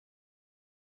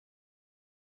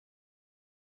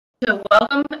So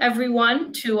welcome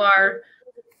everyone to our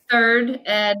third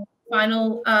and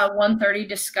final 1:30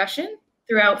 discussion.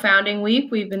 Throughout Founding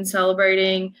Week, we've been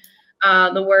celebrating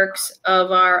the works of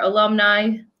our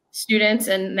alumni, students,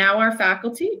 and now our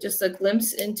faculty, just a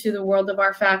glimpse into the world of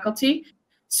our faculty.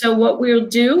 So what we'll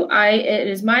do, it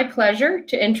is my pleasure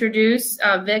to introduce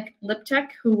Vic Liptek,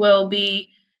 who will be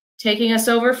taking us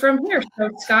over from here. So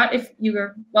Scott, if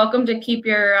you're welcome to keep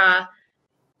your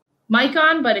mic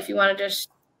on, but if you want to just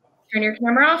turn your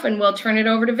camera off and we'll turn it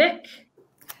over to Vic.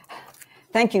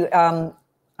 Thank you.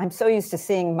 I'm so used to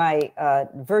seeing my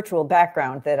virtual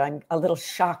background that I'm a little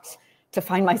shocked to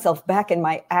find myself back in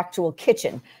my actual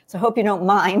kitchen. So I hope you don't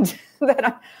mind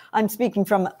that I'm speaking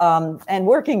from and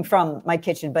working from my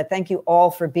kitchen, but thank you all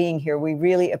for being here. We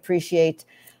really appreciate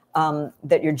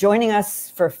that you're joining us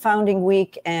for Founding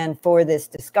Week and for this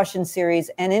discussion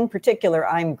series. And in particular,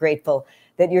 I'm grateful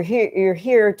that you're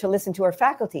here to listen to our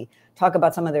faculty talk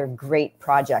about some of their great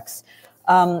projects.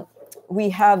 We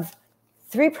have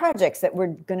 3 projects that we're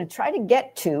going to try to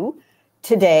get to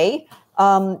today.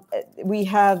 We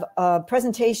have a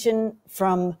presentation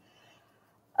from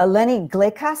Eleni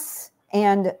Glekas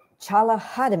and Chala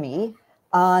Hadimi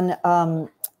on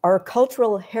our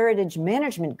Cultural Heritage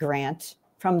Management Grant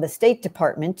from the State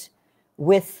Department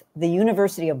with the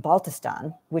University of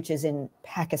Baltistan, which is in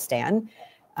Pakistan.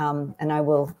 And I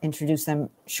will introduce them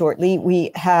shortly.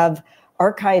 We have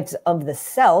Archives of the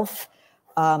Self,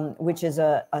 which is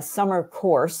a summer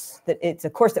course. It's a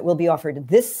course that will be offered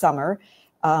this summer,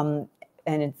 and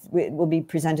it will be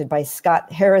presented by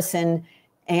Scott Harrison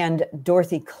and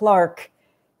Dorothy Clark.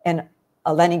 And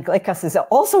Eleni Glekas is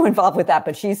also involved with that,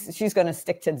 but she's going to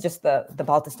stick to just the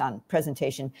Baltistan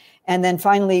presentation. And then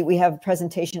finally, we have a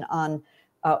presentation on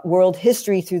world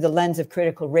history through the lens of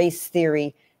critical race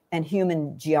theory and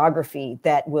human geography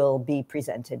that will be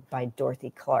presented by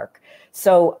Dorothy Clark.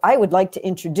 So I would like to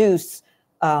introduce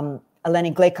Eleni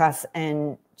Glekas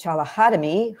and Chala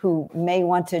Hadimi, who may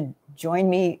want to join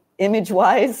me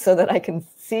image-wise so that I can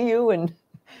see you and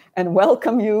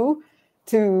welcome you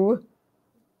to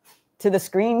the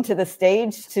screen, to the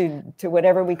stage, to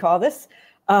whatever we call this.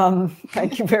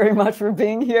 Thank you very much for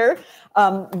being here.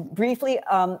 Briefly,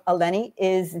 Eleni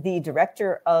is the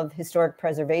Director of Historic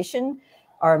Preservation,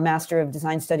 our Master of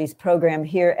Design Studies program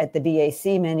here at the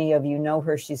BAC. Many of you know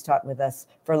her. She's taught with us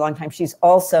for a long time. She's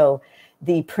also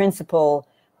the principal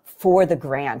for the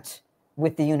grant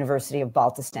with the University of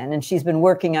Baltistan. And she's been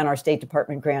working on our State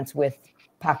Department grants with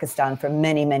Pakistan for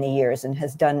many, many years and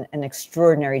has done an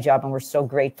extraordinary job. And we're so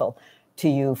grateful to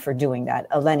you for doing that,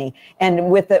 Eleni. And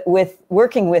with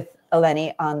working with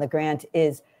Eleni on the grant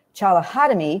is Chala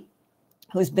Hadimi,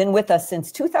 who's been with us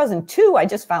since 2002. I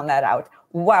just found that out.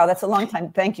 Wow, that's a long time.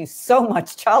 Thank you so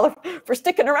much, Chala, for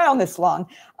sticking around this long.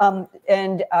 I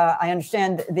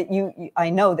understand that I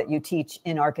know that you teach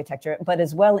in architecture, but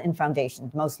as well in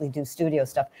foundations, mostly do studio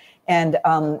stuff. And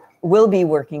we'll be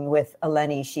working with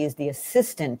Eleni. She is the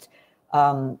assistant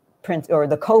or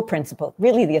the co-principal,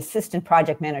 really the assistant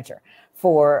project manager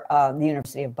for the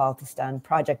University of Baltistan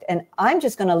project. And I'm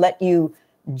just going to let you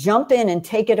jump in and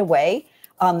take it away.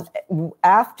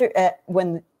 After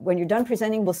when you're done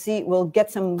presenting, we'll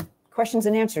get some questions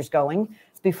and answers going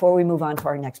before we move on to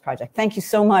our next project. Thank you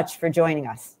so much for joining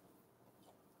us.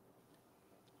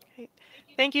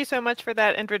 Thank you so much for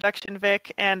that introduction,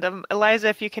 Vic. And Eliza,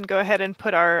 if you can go ahead and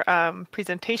put our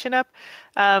presentation up.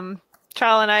 Chala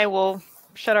and I will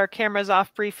shut our cameras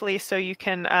off briefly so you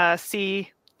can see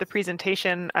the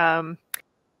presentation. Go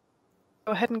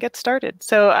ahead and get started.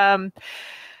 So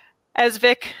as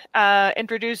Vic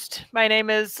introduced, my name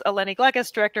is Eleni Glekas,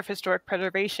 Director of Historic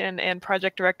Preservation and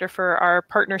Project Director for our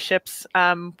partnerships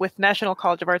with National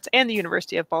College of Arts and the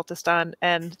University of Baltistan.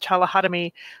 And Chala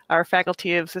Hadimi, our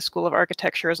faculty of the School of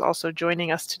Architecture, is also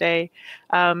joining us today.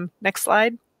 Next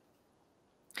slide.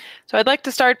 So I'd like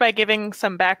to start by giving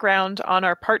some background on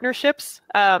our partnerships.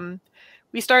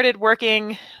 We started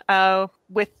working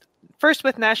first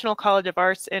with National College of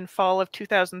Arts in fall of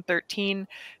 2013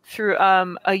 through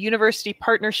a university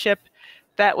partnership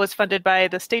that was funded by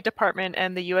the State Department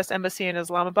and the U.S. Embassy in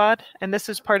Islamabad. And this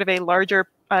is part of a larger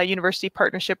university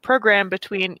partnership program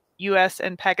between U.S.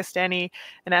 and Pakistani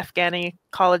and Afghani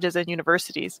colleges and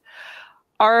universities.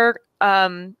 Our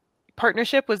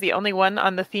partnership was the only one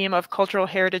on the theme of cultural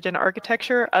heritage and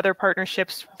architecture. Other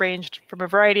partnerships ranged from a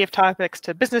variety of topics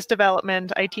to business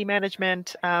development, IT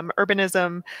management,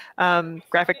 urbanism,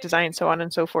 graphic design, so on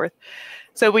and so forth.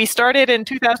 So we started in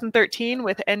 2013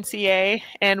 with NCA,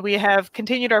 and we have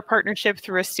continued our partnership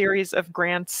through a series of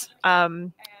grants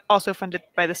also funded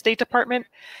by the State Department.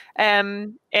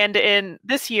 And in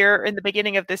this year, in the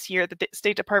beginning of this year, the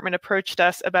State Department approached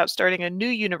us about starting a new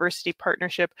university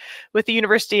partnership with the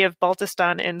University of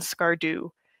Baltistan in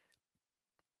Skardu.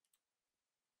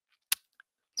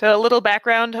 So a little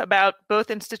background about both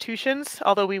institutions,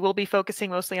 although we will be focusing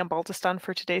mostly on Baltistan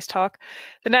for today's talk.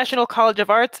 The National College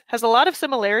of Arts has a lot of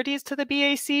similarities to the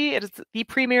BAC. It is the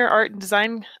premier art and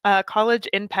design college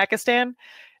in Pakistan.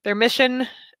 Their mission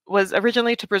was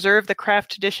originally to preserve the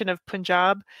craft tradition of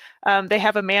Punjab. They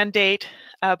have a mandate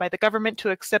by the government to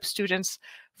accept students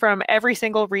from every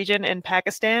single region in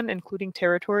Pakistan, including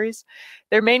territories.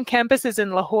 Their main campus is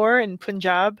in Lahore in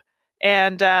Punjab.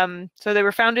 And so they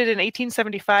were founded in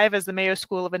 1875 as the Mayo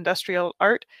School of Industrial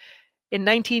Art. In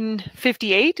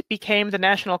 1958, became the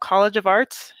National College of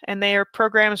Arts, and their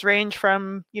programs range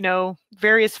from,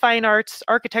 various fine arts,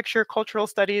 architecture, cultural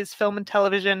studies, film and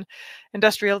television,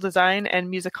 industrial design,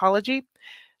 and musicology.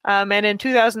 And in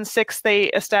 2006, they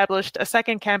established a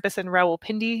second campus in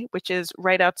Rawalpindi, which is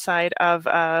right outside of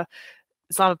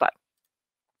Islamabad.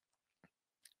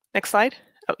 Next slide.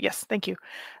 Oh, yes, thank you.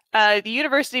 The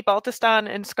University Baltistan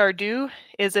in Skardu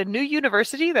is a new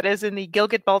university that is in the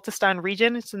Gilgit-Baltistan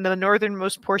region. It's in the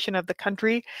northernmost portion of the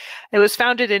country. It was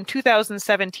founded in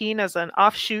 2017 as an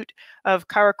offshoot of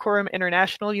Karakoram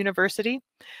International University.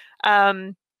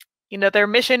 Their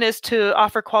mission is to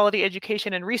offer quality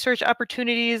education and research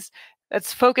opportunities.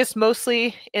 It's focused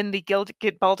mostly in the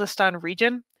Gilgit-Baltistan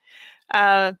region.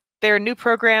 Their new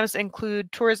programs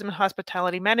include tourism and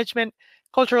hospitality management,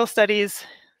 cultural studies,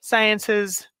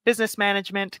 sciences, business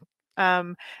management,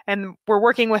 and we're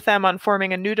working with them on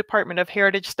forming a new department of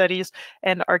heritage studies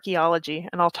and archaeology,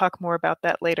 and I'll talk more about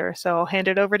that later. So I'll hand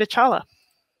it over to Chala.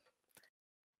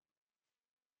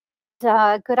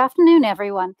 Good afternoon,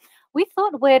 everyone. We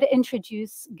thought we'd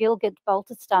introduce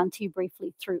Gilgit-Baltistan to you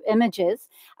briefly through images,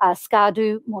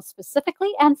 Skardu more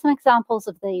specifically, and some examples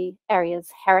of the area's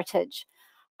heritage.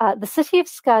 The city of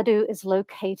Skardu is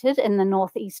located in the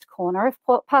northeast corner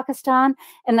of Pakistan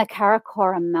in the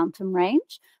Karakoram mountain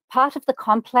range, part of the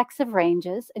complex of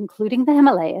ranges, including the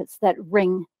Himalayas, that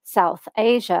ring South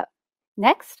Asia.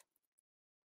 Next.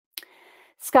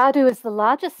 Skardu is the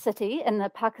largest city in the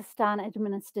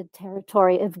Pakistan-administered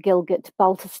territory of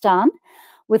Gilgit-Baltistan,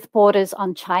 with borders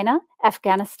on China,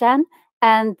 Afghanistan,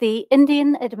 and the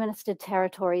Indian-administered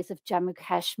territories of Jammu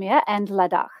Kashmir and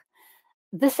Ladakh.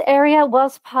 This area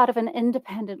was part of an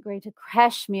independent Greater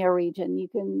Kashmir region. You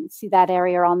can see that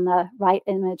area on the right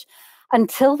image,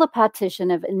 until the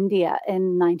partition of India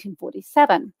in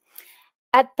 1947.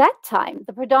 At that time,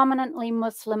 the predominantly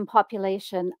Muslim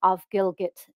population of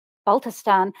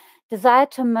Gilgit-Baltistan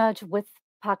desired to merge with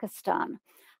Pakistan.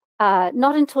 Not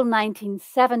until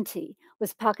 1970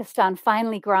 was Pakistan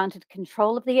finally granted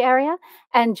control of the area,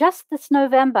 and just this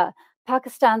November,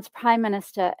 Pakistan's Prime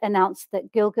Minister announced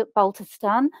that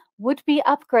Gilgit-Baltistan would be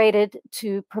upgraded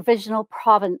to provisional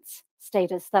province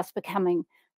status, thus becoming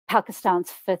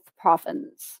Pakistan's 5th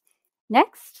province.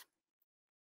 Next.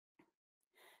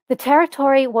 The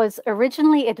territory was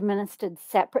originally administered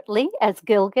separately as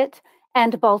Gilgit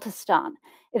and Baltistan.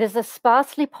 It is a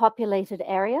sparsely populated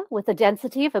area with a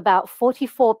density of about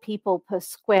 44 people per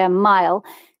square mile.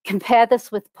 Compare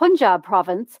this with Punjab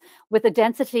province with a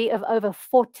density of over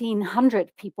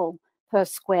 1,400 people per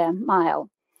square mile.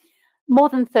 More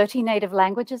than 30 native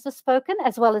languages are spoken,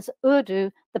 as well as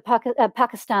Urdu,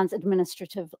 Pakistan's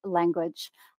administrative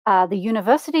language. The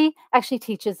university actually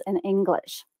teaches in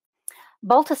English.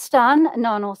 Baltistan,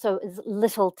 known also as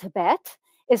Little Tibet,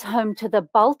 is home to the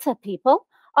Balta people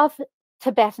of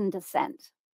Tibetan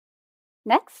descent.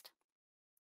 Next.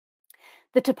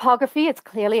 The topography is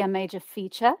clearly a major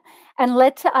feature and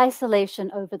led to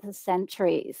isolation over the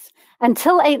centuries.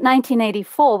 Until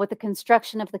 1984, with the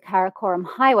construction of the Karakoram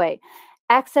Highway,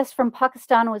 access from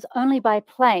Pakistan was only by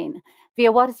plane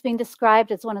via what has been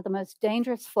described as one of the most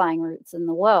dangerous flying routes in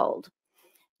the world.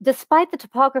 Despite the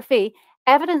topography,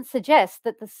 evidence suggests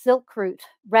that the Silk Route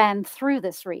ran through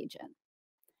this region.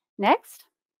 Next.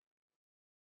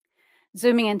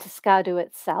 Zooming into Skardu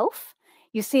itself,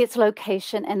 you see its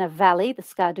location in a valley, the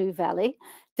Skardu Valley,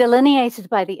 delineated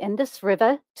by the Indus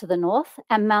River to the north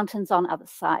and mountains on other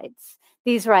sides.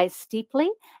 These rise steeply,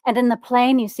 and in the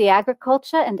plain you see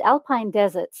agriculture and alpine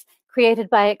deserts created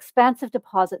by expansive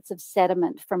deposits of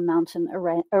sediment from mountain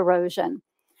erosion.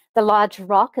 The large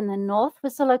rock in the north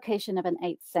was the location of an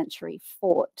 8th century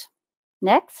fort.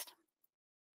 Next.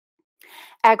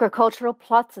 Agricultural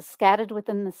plots are scattered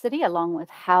within the city along with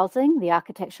housing. The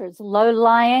architecture is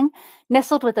low-lying,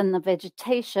 nestled within the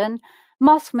vegetation.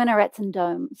 Mosque minarets and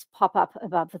domes pop up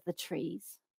above the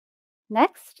trees.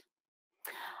 Next.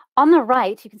 On the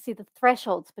right, you can see the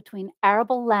thresholds between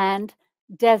arable land,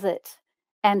 desert,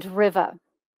 and river.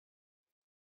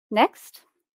 Next.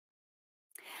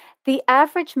 The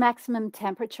average maximum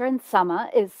temperature in summer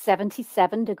is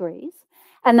 77 degrees,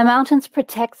 and the mountains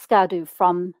protect Skardu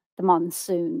from the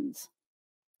monsoons.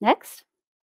 Next.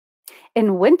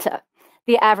 In winter,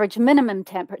 the average minimum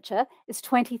temperature is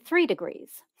 23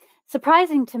 degrees.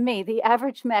 Surprising to me, the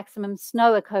average maximum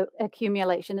snow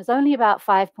accumulation is only about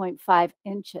 5.5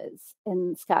 inches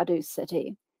in Skardu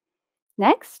city.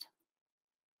 Next.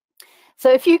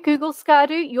 So if you Google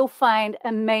Skardu, you'll find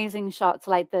amazing shots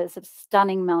like this of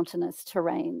stunning mountainous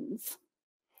terrains.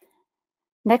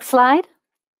 Next slide.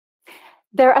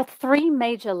 There are 3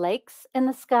 major lakes in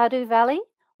the Skardu Valley.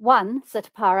 One,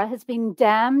 Satpara, has been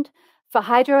dammed for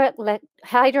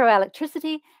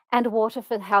hydroelectricity and water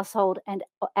for household and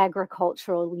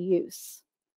agricultural use.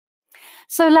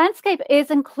 So landscape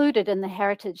is included in the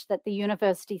heritage that the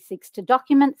university seeks to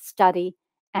document, study,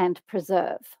 and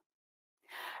preserve.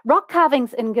 Rock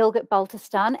carvings in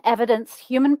Gilgit-Baltistan evidence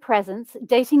human presence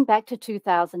dating back to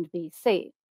 2000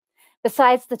 BC.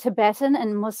 Besides the Tibetan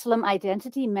and Muslim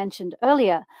identity mentioned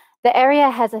earlier, the area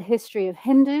has a history of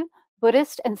Hindu,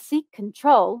 Buddhist, and Sikh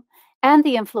control and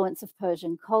the influence of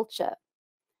Persian culture.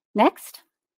 Next.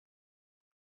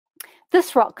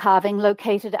 This rock carving,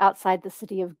 located outside the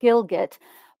city of Gilgit,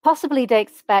 possibly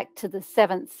dates back to the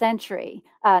 7th century.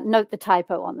 Note the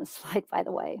typo on this slide, by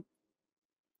the way.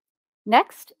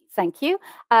 Next, thank you.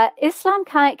 Islam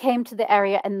came to the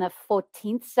area in the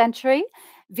 14th century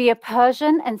via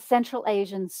Persian and Central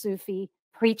Asian Sufi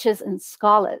preachers and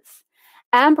scholars.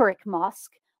 Ambarik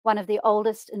Mosque, one of the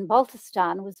oldest in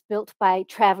Baltistan, was built by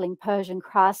traveling Persian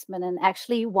craftsmen and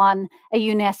actually won a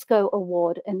UNESCO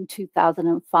award in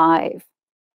 2005.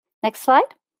 Next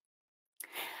slide.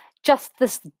 Just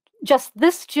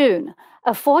this June,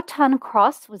 a 4-ton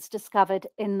cross was discovered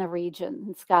in the region,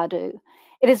 in Skardu.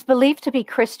 It is believed to be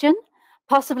Christian,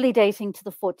 possibly dating to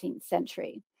the 14th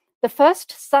century. The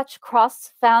first such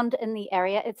cross found in the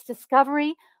area, its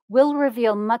discovery will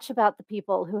reveal much about the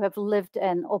people who have lived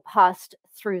in or passed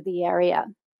through the area.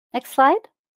 Next slide.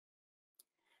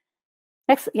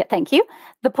 Next, yeah, thank you.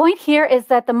 The point here is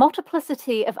that the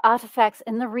multiplicity of artifacts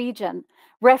in the region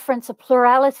reference a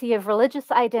plurality of religious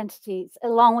identities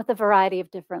along with a variety of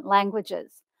different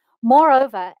languages.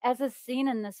 Moreover, as is seen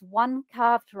in this one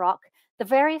carved rock, the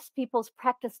various peoples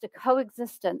practiced a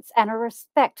coexistence and a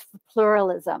respect for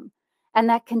pluralism, and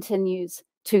that continues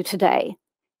to today.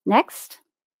 Next.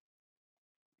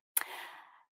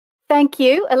 Thank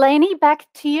you. Eleni, back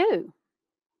to you.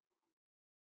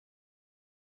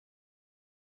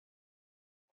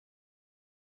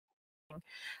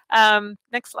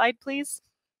 Next slide, please.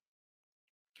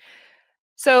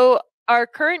 So our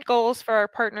current goals for our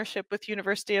partnership with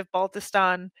University of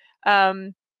Baltistan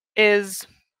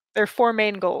there are 4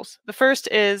 main goals. The first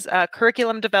is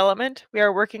curriculum development. We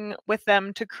are working with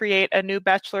them to create a new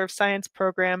Bachelor of Science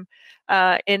program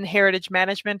in heritage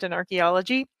management and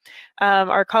archaeology.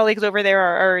 Our colleagues over there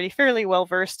are already fairly well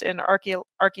versed in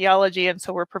archaeology, and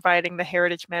so we're providing the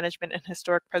heritage management and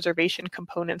historic preservation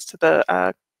components to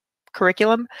the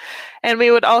curriculum. And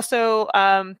we would also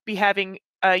be having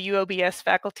UOBS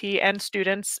faculty and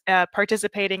students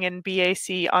participating in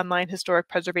BAC online historic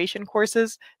preservation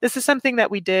courses. This is something that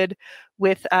we did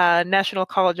with National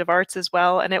College of Arts as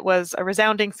well, and it was a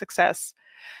resounding success.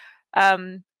 But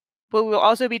we'll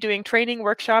also be doing training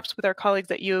workshops with our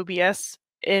colleagues at UOBS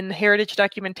in heritage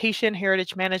documentation,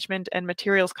 heritage management, and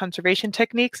materials conservation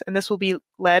techniques, and this will be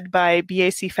led by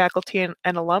BAC faculty and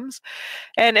alums.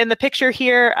 And in the picture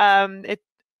here,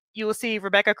 you will see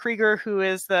Rebecca Krieger, who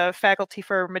is the faculty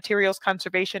for materials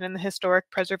conservation in the historic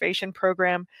preservation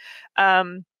program,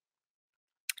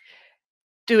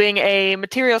 doing a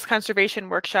materials conservation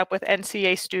workshop with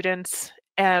NCA students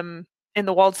in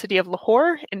the walled city of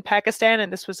Lahore in Pakistan,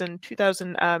 and this was in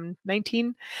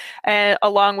 2019,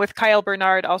 along with Kyle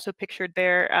Bernard, also pictured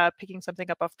there, picking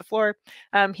something up off the floor.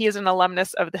 He is an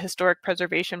alumnus of the historic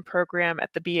preservation program at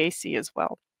the BAC as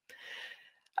well.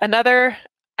 Another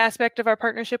aspect of our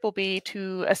partnership will be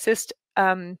to assist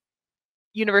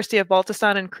University of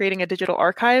Baltistan in creating a digital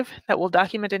archive that will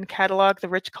document and catalog the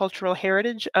rich cultural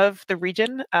heritage of the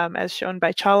region, as shown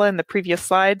by Chala in the previous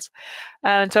slides.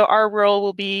 And so our role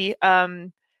will be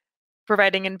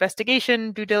providing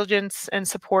investigation, due diligence, and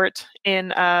support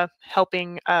in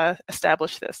helping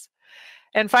establish this.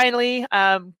 And finally,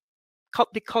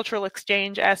 the cultural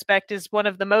exchange aspect is one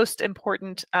of the most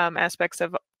important aspects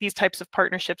of these types of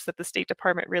partnerships that the State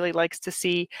Department really likes to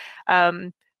see.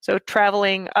 So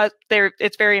traveling there,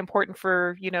 it's very important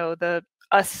for the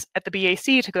us at the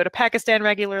BAC to go to Pakistan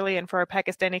regularly and for our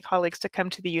Pakistani colleagues to come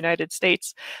to the United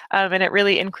States. And it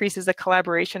really increases the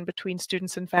collaboration between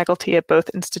students and faculty at both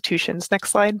institutions. Next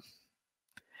slide.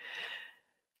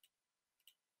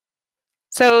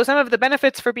 So some of the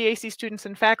benefits for BAC students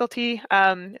and faculty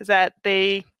is that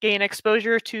they gain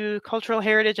exposure to cultural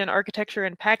heritage and architecture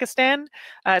in Pakistan.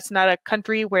 It's not a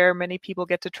country where many people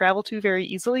get to travel to very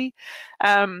easily.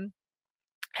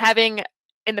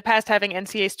 In the past, having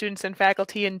NCA students and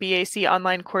faculty in BAC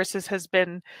online courses has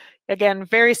been, again,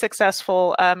 very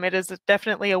successful. It is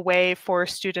definitely a way for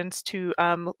students to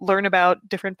learn about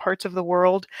different parts of the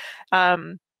world.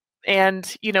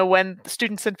 And, you know, when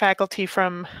students and faculty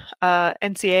from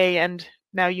NCA and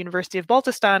now University of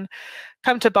Baltistan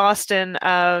come to Boston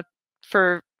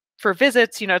for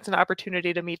visits, you know, it's an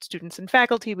opportunity to meet students and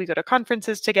faculty. We go to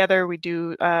conferences together. We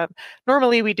do,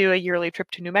 normally we do a yearly trip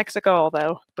to New Mexico,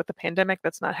 although with the pandemic,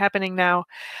 that's not happening now.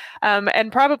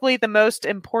 And probably the most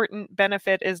important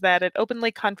benefit is that it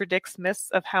openly contradicts myths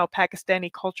of how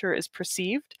Pakistani culture is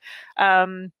perceived,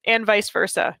 and vice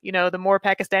versa. You know, the more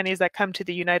Pakistanis that come to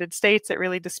the United States, it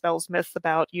really dispels myths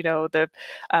about, you know, the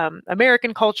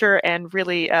American culture, and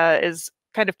really is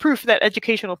kind of proof that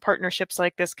educational partnerships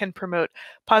like this can promote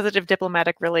positive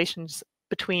diplomatic relations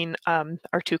between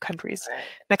our two countries.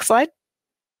 Next slide.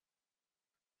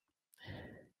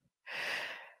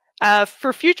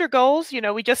 For future goals, you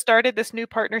know, we just started this new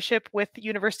partnership with the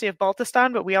University of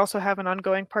Baltistan, but we also have an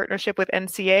ongoing partnership with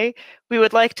NCA. We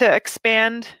would like to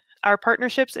expand our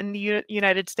partnerships in the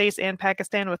United States and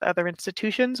Pakistan with other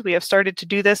institutions. We have started to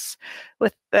do this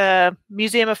with the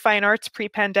Museum of Fine Arts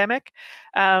pre-pandemic,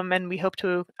 and we hope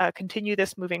to continue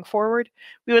this moving forward.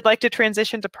 We would like to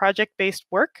transition to project-based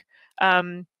work,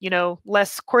 you know,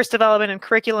 less course development and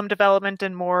curriculum development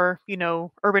and more, you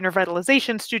know, urban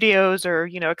revitalization studios, or,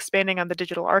 you know, expanding on the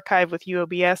digital archive with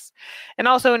UOBS, and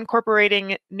also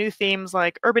incorporating new themes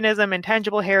like urbanism,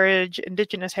 intangible heritage,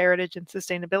 indigenous heritage, and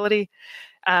sustainability,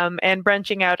 and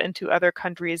branching out into other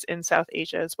countries in South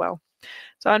Asia as well.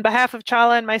 So on behalf of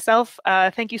Chala and myself,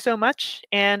 thank you so much,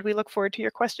 and we look forward to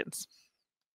your questions.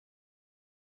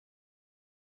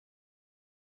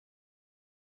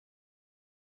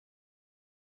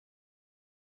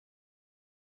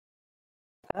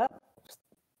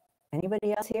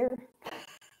 Anybody else here?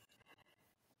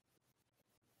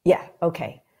 Yeah,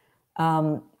 okay.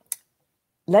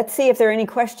 Let's see if there are any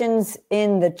questions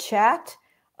in the chat.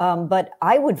 But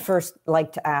I would first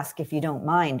like to ask, if you don't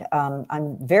mind,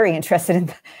 I'm very interested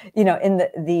in, you know, in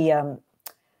the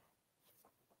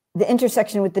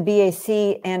intersection with the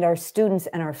BAC and our students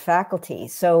and our faculty.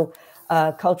 So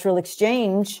cultural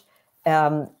exchange,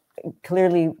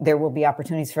 clearly there will be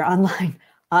opportunities for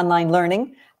online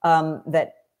learning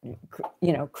that,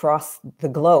 you know, cross the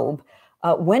globe.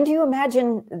 When do you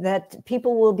imagine that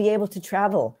people will be able to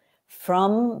travel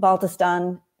from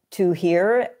Baltistan to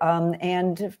here,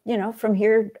 and, you know, from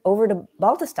here over to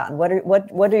Baltistan?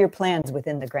 What are your plans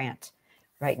within the grant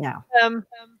right now?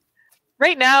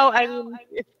 Right now, I mean,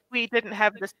 if we didn't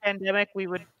have this pandemic, we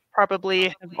would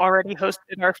probably have already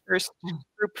hosted our first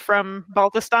group from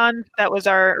Baltistan. That was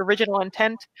our original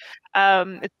intent,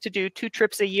 to do 2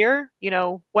 trips a year, you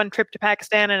know, 1 trip to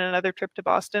Pakistan and another trip to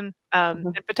Boston,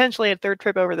 and potentially a 3rd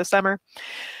trip over the summer.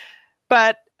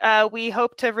 But we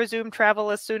hope to resume travel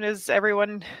as soon as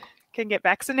everyone can get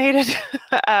vaccinated.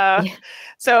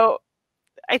 So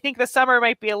I think the summer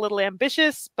might be a little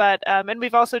ambitious, but and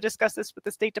we've also discussed this with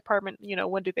the State Department. You know,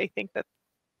 when do they think that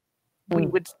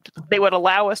they would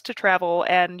allow us to travel?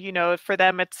 And, you know, for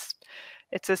them, it's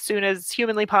as soon as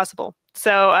humanly possible.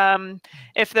 So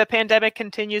if the pandemic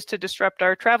continues to disrupt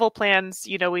our travel plans,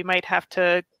 you know, we might have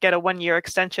to get a 1-year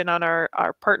extension on our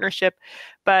partnership.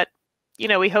 But, you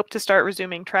know, we hope to start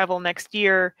resuming travel next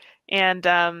year,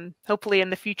 and hopefully in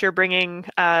the future bringing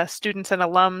students and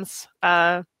alums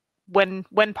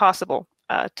when possible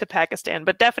to Pakistan,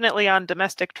 but definitely on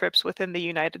domestic trips within the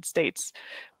United States.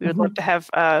 We would love to have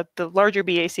the larger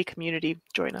BAC community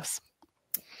join us.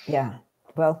 Yeah,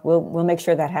 well, we'll make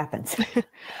sure that happens.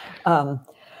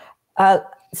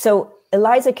 So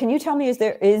Eliza, can you tell me, is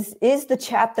the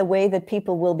chat the way that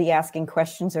people will be asking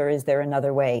questions, or is there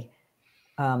another way?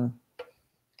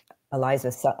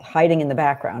 Eliza's hiding in the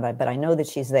background, but I know that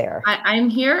she's there. I'm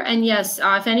here, and yes,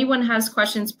 if anyone has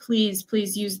questions, please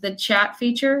use the chat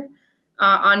feature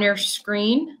on your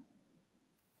screen.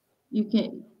 You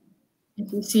can,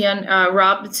 if you see on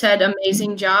Rob said,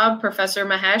 amazing job, Professor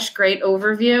Mahesh, great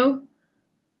overview.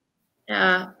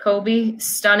 Kobe,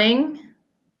 stunning.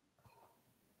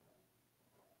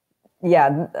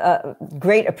 Yeah,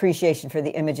 great appreciation for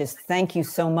the images. Thank you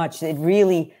so much. It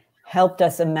really helped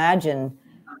us imagine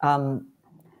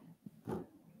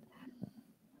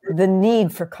the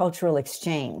need for cultural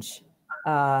exchange.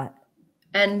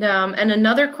 And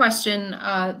another question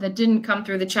that didn't come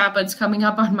through the chat, but it's coming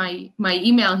up on my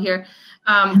email here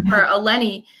for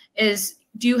Eleni is,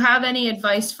 do you have any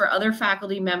advice for other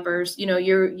faculty members? You know,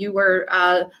 you were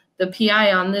the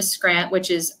PI on this grant,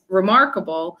 which is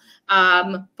remarkable.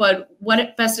 But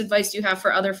what best advice do you have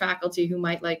for other faculty who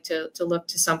might like to look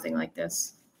to something like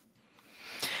this?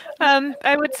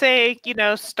 I would say, you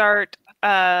know, start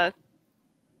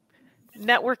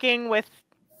networking with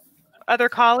other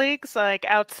colleagues, like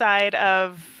outside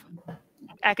of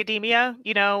academia,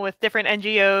 you know, with different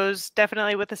NGOs,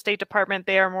 definitely with the State Department,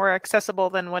 they are more accessible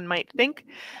than one might think.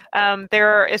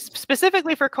 There is,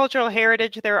 specifically for cultural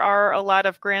heritage, there are a lot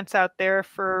of grants out there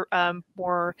for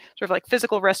more sort of like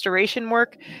physical restoration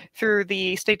work through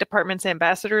the State Department's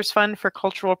Ambassadors Fund for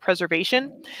Cultural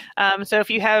Preservation. So if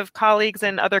you have colleagues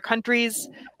in other countries,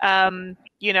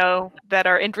 you know, that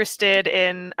are interested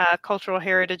in cultural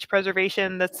heritage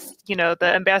preservation, that's, you know, the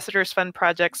Ambassadors Fund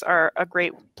projects are a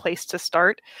great place to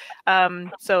start.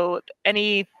 So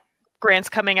any grants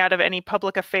coming out of any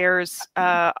public affairs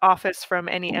office from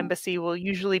any embassy will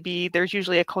usually be, there's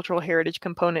usually a cultural heritage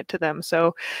component to them.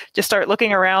 So just start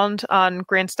looking around on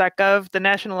grants.gov. The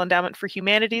National Endowment for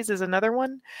Humanities is another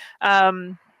one.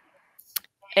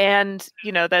 And,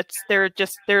 you know, there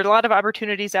are a lot of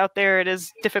opportunities out there. It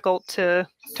is difficult to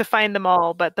find them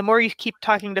all, but the more you keep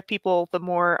talking to people, the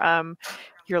more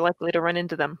you're likely to run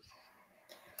into them.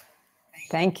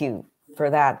 Thank you for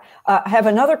that. I have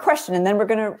another question, and then we're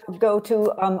going to go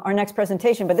to our next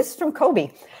presentation, but this is from Kobe.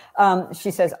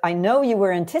 She says, I know you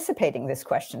were anticipating this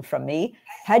question from me.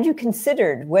 Had you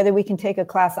considered whether we can take a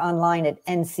class online at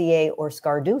NCA or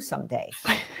Skardu someday?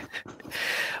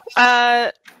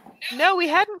 No, we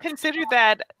hadn't considered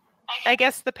that. I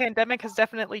guess the pandemic has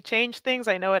definitely changed things.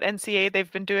 I know at NCA,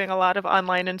 they've been doing a lot of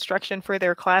online instruction for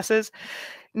their classes.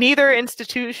 Neither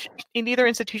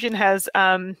institution has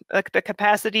the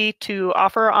capacity to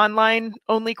offer online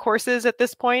only courses at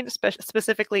this point,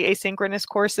 specifically asynchronous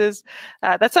courses.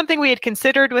 That's something we had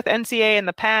considered with NCA in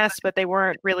the past, but they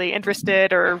weren't really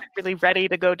interested or really ready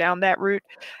to go down that route.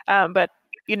 But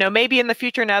you know, maybe in the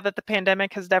future, now that the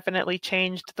pandemic has definitely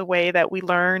changed the way that we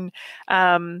learn,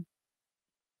 there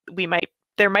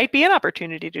might be an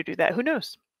opportunity to do that. Who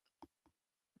knows?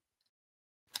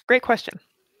 Great question.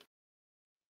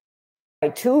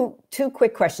 Two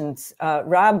quick questions.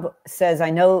 Rob says, I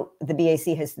know the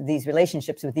BAC has these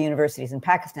relationships with the universities in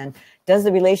Pakistan. Does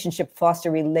the relationship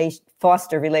foster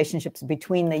relationships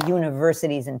between the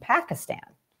universities in Pakistan?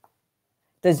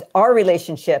 Does our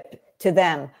relationship to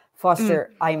them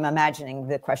foster, I'm imagining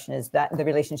the question is that the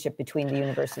relationship between the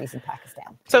universities in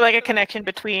Pakistan. So like a connection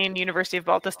between University of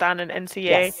Baltistan and NCA?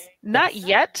 Yes. Not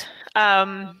yet.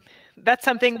 That's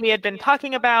something we had been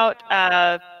talking about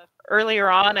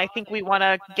earlier on. I think we want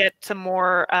to get some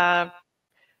more, at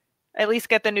least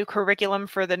get the new curriculum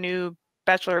for the new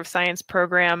Bachelor of Science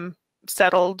program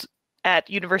settled at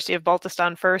University of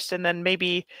Baltistan first, and then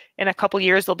maybe in a couple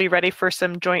years they'll be ready for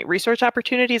some joint research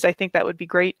opportunities. I think that would be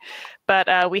great,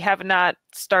 but we have not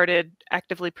started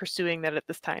actively pursuing that at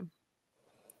this time.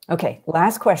 Okay,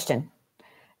 last question.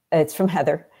 It's from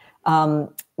Heather.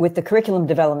 With the curriculum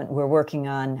development we're working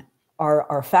on, are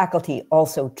our faculty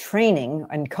also training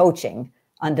and coaching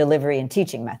on delivery and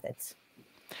teaching methods?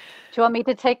 Do you want me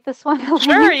to take this one?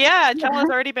 Sure, yeah. Chala's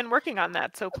already been working on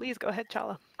that, so please go ahead,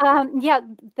 Chala. Yeah,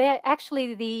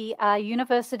 actually the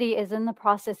university is in the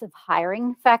process of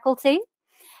hiring faculty.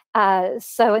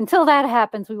 So until that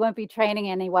happens, we won't be training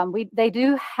anyone. They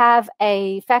do have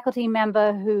a faculty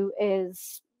member who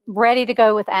is ready to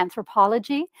go with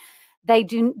anthropology.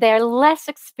 They're less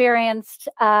experienced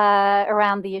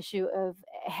around the issue of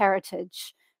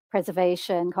heritage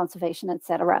preservation, conservation,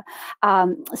 etc.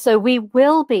 So we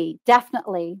will be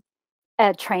definitely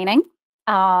training.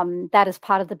 That is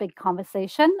part of the big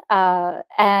conversation,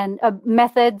 and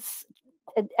methods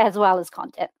as well as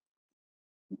content.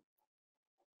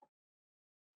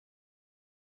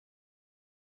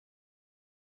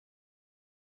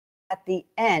 At the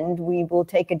end, we will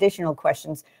take additional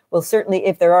questions. We'll certainly,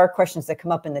 if there are questions that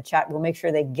come up in the chat, we'll make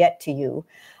sure they get to you.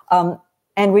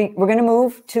 And we're going to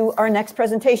move to our next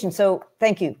presentation. So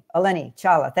thank you, Eleni,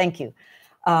 Chala, thank you.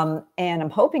 And I'm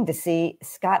hoping to see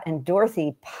Scott and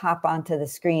Dorothy pop onto the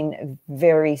screen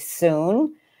very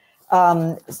soon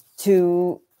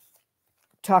to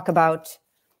talk about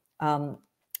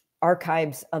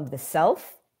archives of the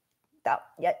self.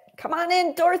 Come on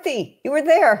in, Dorothy. You were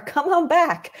there. Come on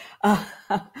back.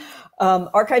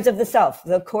 Archives of the Self,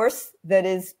 the course that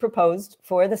is proposed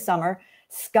for the summer.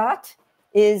 Scott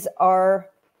is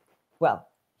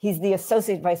He's the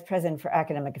Associate Vice President for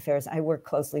Academic Affairs. I work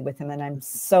closely with him, and I'm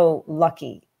so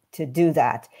lucky to do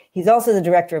that. He's also the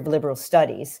Director of Liberal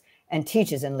Studies and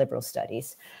teaches in Liberal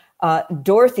Studies.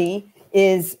 Dorothy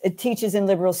teaches in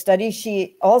Liberal Studies.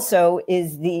 She also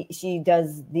she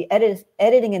does the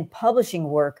editing and publishing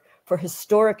work for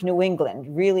Historic New England,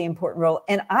 really important role.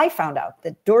 And I found out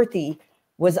that Dorothy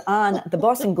was on the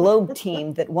Boston Globe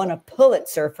team that won a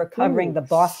Pulitzer for covering the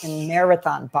Boston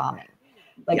Marathon bombing.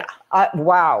 Like, yeah.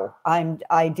 Wow,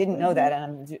 I didn't know that,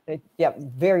 and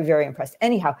I'm very, very impressed.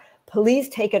 Anyhow, please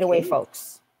take it away,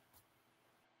 folks.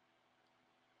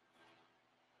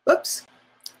 Oops,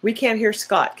 we can't hear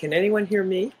Scott. Can anyone hear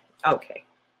me? Okay.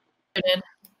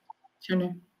 Tune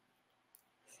in.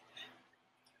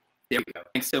 There we go.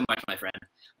 Thanks so much, my friend.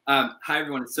 Hi,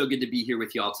 everyone. It's so good to be here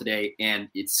with you all today, and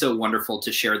it's so wonderful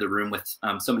to share the room with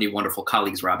so many wonderful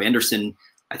colleagues. Rob Anderson,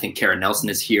 I think Kara Nelson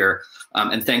is here,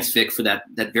 and thanks, Vic, for that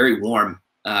very warm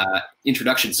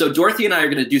introduction. So Dorothy and I are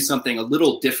going to do something a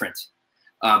little different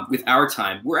with our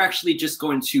time. We're actually just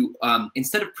going to,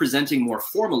 instead of presenting more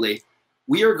formally,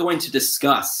 we are going to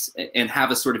discuss and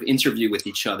have a sort of interview with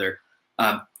each other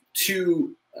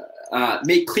to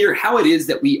make clear how it is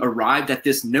that we arrived at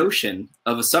this notion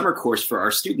of a summer course for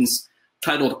our students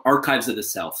titled Archives of the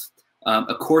Self,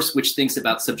 a course which thinks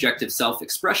about subjective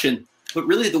self-expression, but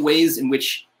really the ways in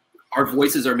which our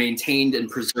voices are maintained and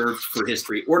preserved for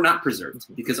history, or not preserved,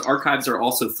 because archives are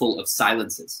also full of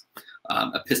silences,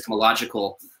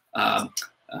 epistemological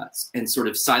and sort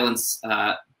of silence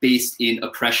based in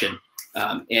oppression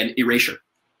and erasure.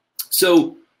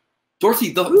 So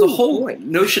Dorothy, the whole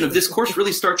notion of this course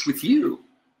really starts with you.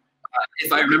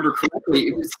 If I remember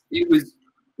correctly, it was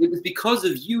because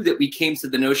of you that we came to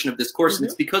the notion of this course, and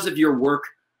it's because of your work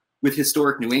with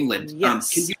Historic New England.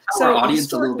 Yes. Can you tell our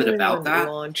audience a little bit about that?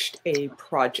 Launched a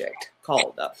project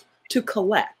called to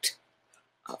collect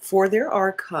for their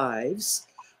archives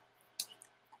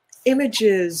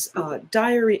images,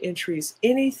 diary entries,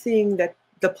 anything that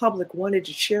the public wanted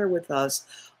to share with us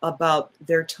about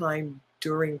their time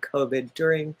during COVID,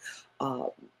 during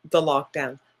the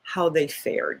lockdown, how they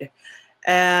fared.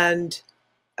 And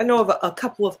I know of a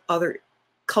couple of other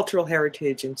cultural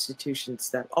heritage institutions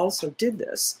that also did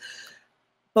this.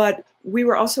 But we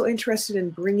were also interested in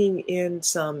bringing in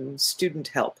some student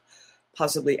help,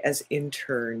 possibly as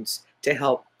interns, to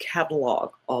help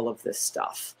catalog all of this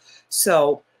stuff.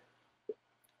 So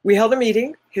we held a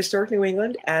meeting, Historic New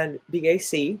England and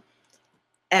BAC,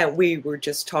 and we were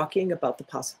just talking about the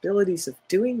possibilities of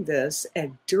doing this.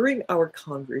 And during our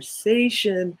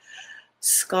conversation,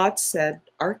 Scott said,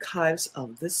 Archives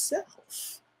of the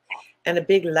Self. And a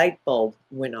big light bulb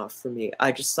went off for me.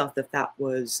 I just thought that that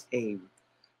was a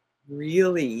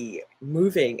really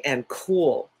moving and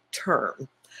cool term.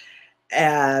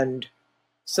 And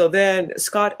so then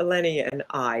Scott, Eleni, and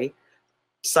I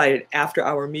decided after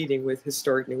our meeting with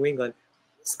Historic New England,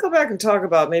 let's go back and talk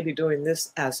about maybe doing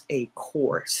this as a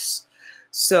course.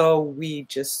 So we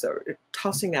just started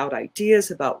tossing out ideas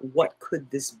about what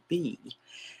could this be.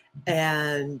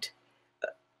 And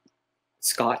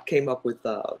Scott came up with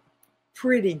a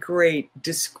pretty great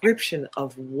description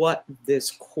of what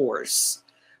this course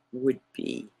would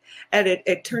be. And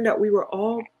it turned out we were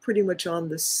all pretty much on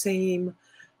the same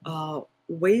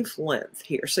wavelength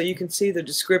here. So you can see the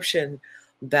description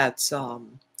that's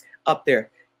up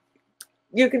there.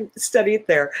 You can study it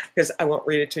there because I won't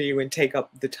read it to you and take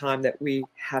up the time that we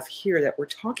have here that we're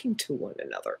talking to one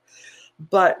another.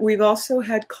 But we've also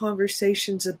had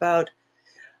conversations about,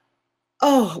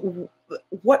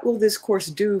 what will this course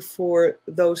do for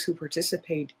those who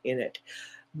participate in it?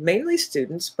 Mainly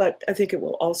students, but I think it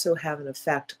will also have an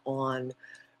effect on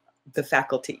the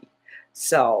faculty.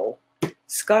 So,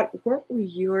 Scott, what were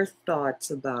your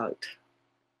thoughts about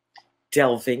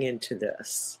delving into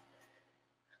this?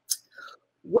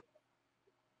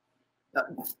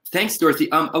 Thanks, Dorothy.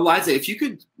 Eliza, if you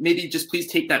could maybe just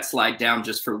please take that slide down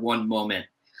just for one moment.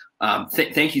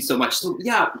 Thank you so much. So,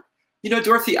 yeah, you know,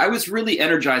 Dorothy, I was really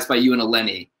energized by you and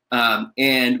Eleni.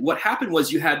 And what happened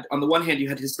was you had, on the one hand, you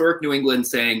had Historic New England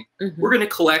saying, we're going to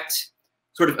collect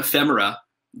sort of ephemera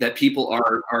that people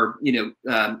are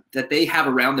that they have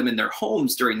around them in their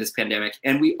homes during this pandemic.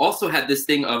 And we also had this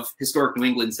thing of Historic New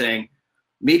England saying,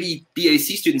 maybe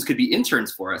BAC students could be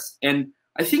interns for us. And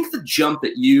I think the jump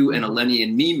that you and Eleni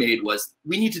and me made was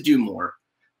we need to do more,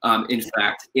 in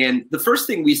fact. And the first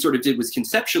thing we sort of did was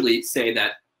conceptually say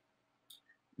that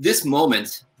this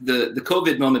moment, the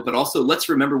COVID moment, but also let's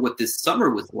remember what this summer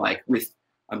was like with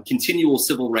continual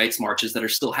civil rights marches that are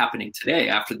still happening today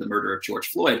after the murder of George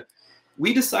Floyd.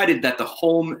 We decided that the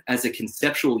home as a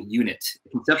conceptual unit, a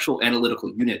conceptual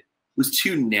analytical unit, was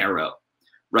too narrow.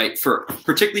 right?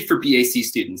 Particularly for BAC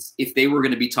students, if they were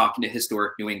going to be talking to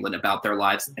Historic New England about their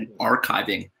lives and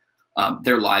archiving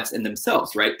their lives and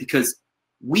themselves, right? Because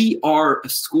we are a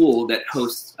school that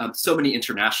hosts so many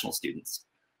international students.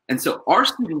 And so our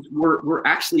students were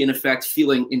actually, in effect,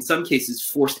 feeling, in some cases,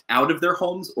 forced out of their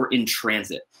homes or in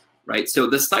transit, right? So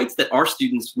the sites that our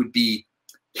students would be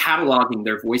cataloging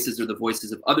their voices or the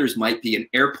voices of others might be in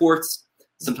airports,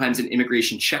 sometimes in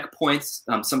immigration checkpoints,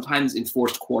 sometimes in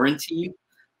forced quarantine.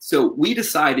 So we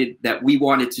decided that we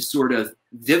wanted to sort of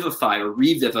vivify or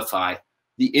revivify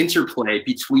the interplay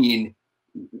between,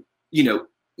 you know,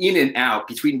 in and out,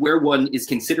 between where one is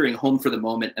considering home for the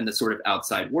moment and the sort of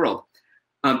outside world.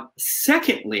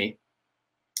 Secondly,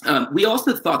 we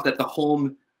also thought that the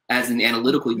home as an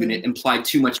analytical unit implied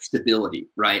too much stability,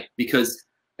 right? Because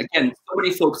again, so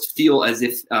many folks feel as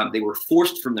if they were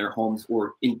forced from their homes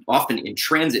or often in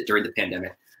transit during the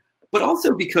pandemic, but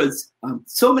also because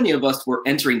so many of us were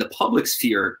entering the public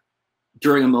sphere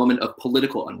during a moment of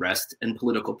political unrest and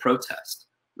political protest,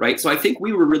 right? So I think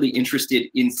we were really interested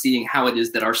in seeing how it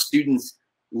is that our students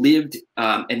lived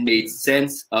and made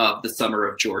sense of the summer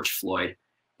of George Floyd.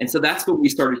 And so that's when we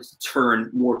started to turn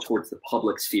more towards the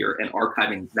public sphere and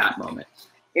archiving that moment.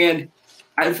 And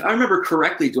if I remember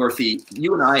correctly, Dorothy,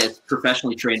 you and I as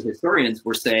professionally trained historians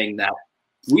were saying that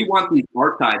we want these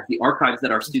archives, the archives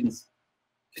that our students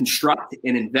construct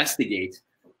and investigate,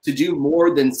 to do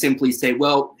more than simply say,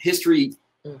 well, history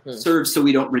serves so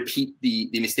we don't repeat the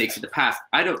mistakes of the past.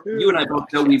 You and I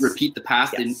both know we repeat the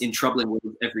past in troubling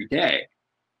ways every day.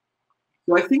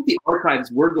 So I think the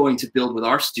archives we're going to build with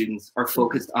our students are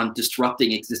focused on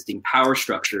disrupting existing power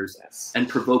structures and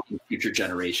provoking future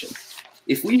generations.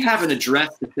 If we haven't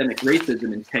addressed systemic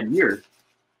racism in 10 years,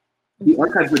 the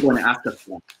archives are going to ask us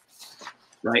why,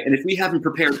 right? And if we haven't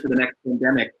prepared for the next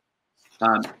pandemic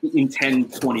in 10,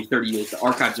 20, 30 years, the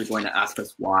archives are going to ask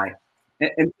us why.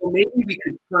 And so maybe we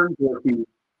could turn, Dorothy,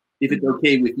 if it's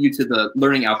okay with you, to the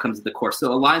learning outcomes of the course.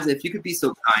 So Eliza, if you could be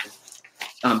so kind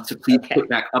to please put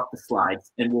back up the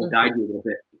slides and we'll guide you a little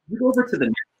bit. You go over to the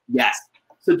next. Yes.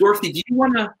 So Dorothy, do you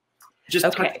want to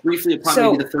just touch briefly upon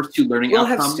maybe the first two learning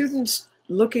outcomes? We'll have students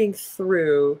looking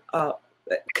through,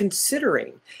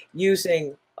 considering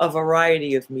using a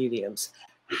variety of mediums,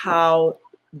 how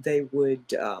they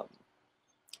would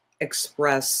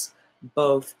express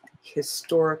both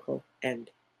historical and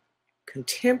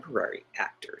contemporary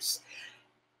actors.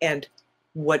 And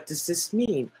what does this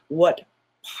mean? What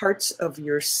parts of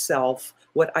yourself,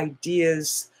 what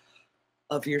ideas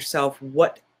of yourself,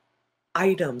 what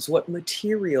items, what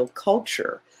material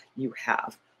culture you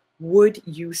have, would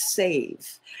you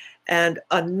save? And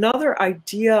another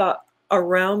idea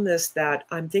around this that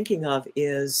I'm thinking of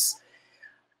is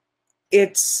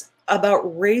it's about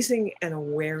raising an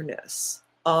awareness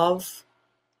of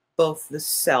both the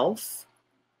self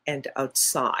and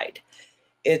outside.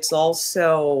 It's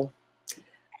also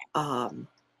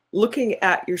looking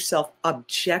at yourself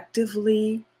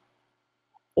objectively,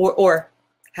 or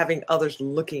having others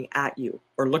looking at you,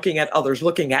 or looking at others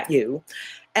looking at you.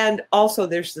 And also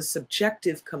there's the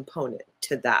subjective component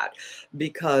to that,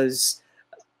 because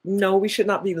no, we should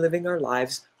not be living our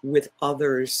lives with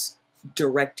others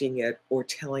directing it or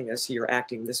telling us you're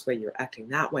acting this way, you're acting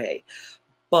that way.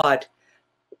 But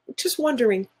just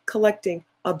wondering, collecting,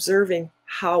 observing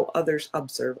how others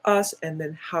observe us, and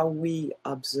then how we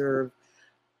observe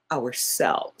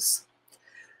ourselves.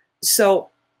 So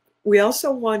we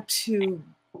also want to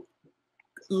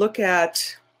look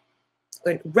at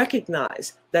and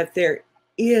recognize that there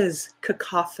is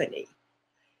cacophony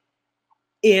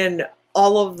in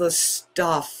all of the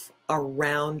stuff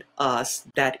around us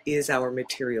that is our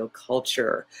material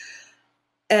culture.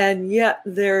 And yet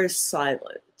there is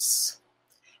silence.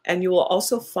 And you will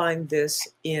also find this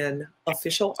in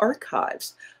official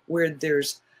archives, where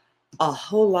there's a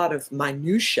whole lot of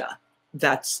minutia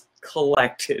that's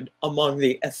collected among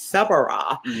the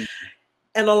ephemera.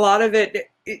 And a lot of it,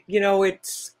 you know,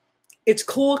 it's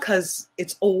cool because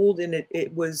it's old and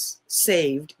it was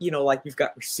saved, you know, like you've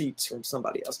got receipts from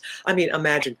somebody else. I mean,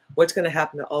 imagine what's going to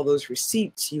happen to all those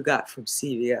receipts you got from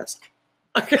CVS.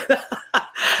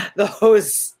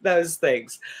 those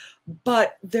things.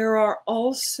 But there are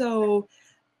also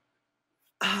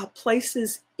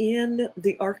places in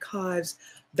the archives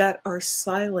that are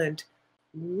silent,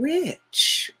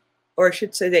 rich, or I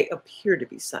should say they appear to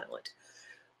be silent,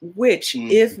 which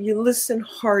if you listen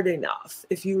hard enough,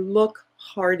 if you look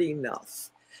hard enough,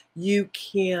 you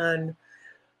can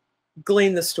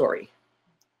glean the story,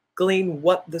 glean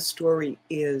what the story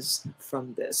is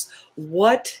from this.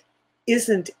 What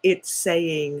isn't it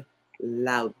saying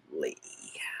loudly?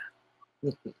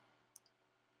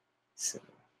 So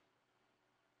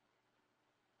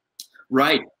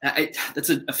Right. That's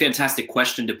a fantastic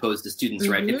question to pose to students,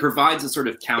 right? It provides a sort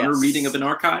of counter reading of an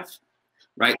archive,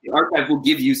 right? The archive will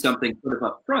give you something sort of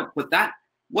up front, but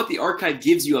what the archive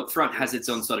gives you up front has its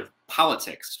own sort of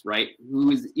politics, right?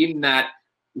 Who is in that,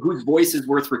 whose voice is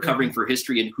worth recovering for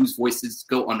history and whose voices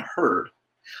go unheard.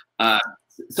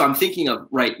 So I'm thinking of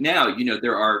right now, you know,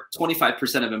 there are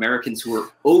 25% of Americans who are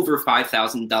over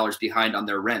 $5,000 behind on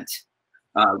their rent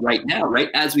right now, right?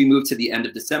 As we move to the end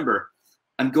of December,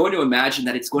 I'm going to imagine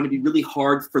that it's going to be really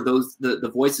hard for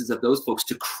the voices of those folks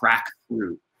to crack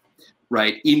through,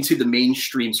 right, into the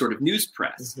mainstream sort of news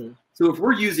press. So if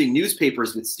we're using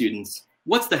newspapers with students,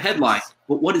 what's the headline,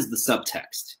 but what is the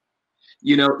subtext?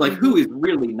 You know, like who is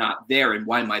really not there and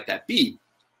why might that be?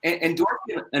 And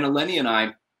Dorothy and Eleni and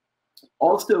I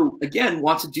also, again,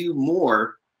 want to do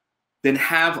more than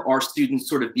have our students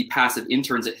sort of be passive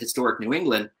interns at Historic New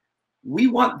England. We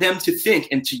want them to think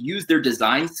and to use their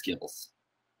design skills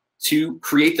to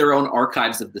create their own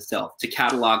archives of the self, to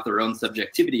catalog their own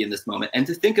subjectivity in this moment, and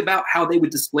to think about how they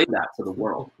would display that to the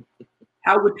world.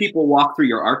 How would people walk through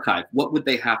your archive? What would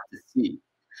they have to see?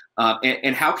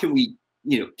 And how can we,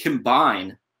 you know,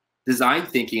 combine design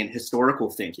thinking and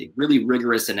historical thinking, really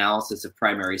rigorous analysis of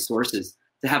primary sources,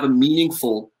 to have a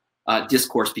meaningful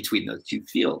discourse between those two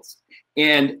fields?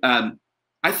 And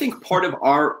I think part of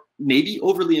our maybe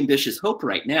overly ambitious hope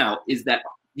right now is that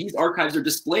these archives are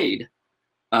displayed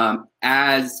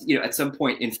as, you know, at some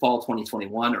point in fall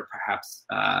 2021 or perhaps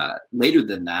later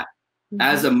than that,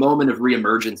 as a moment of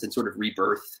reemergence and sort of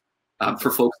rebirth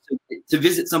for folks to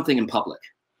visit something in public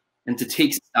and to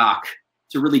take stock,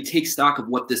 to really take stock of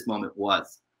what this moment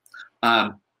was.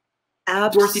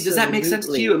 Dorothy, does that make sense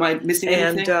to you? Am I missing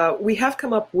anything? And we have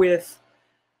come up with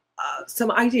some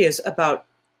ideas about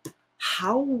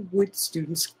how would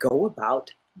students go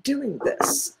about doing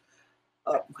this?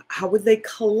 How would they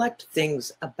collect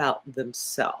things about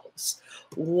themselves?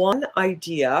 One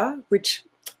idea, which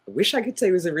I wish I could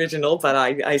say was original, but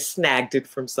I snagged it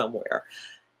from somewhere.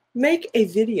 Make a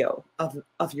video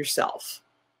of yourself.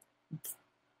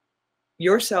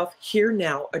 Yourself here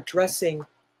now, addressing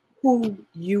who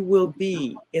you will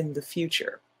be in the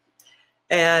future.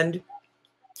 And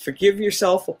forgive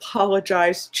yourself,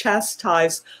 apologize,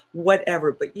 chastise,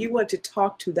 whatever, but you want to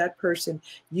talk to that person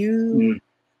you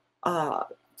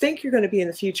think you're going to be in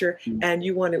the future, and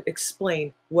you want to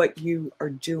explain what you are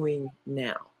doing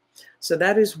now. So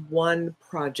that is one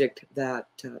project that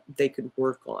they could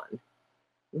work on.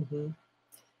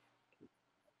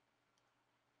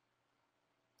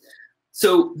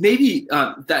 So maybe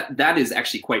that is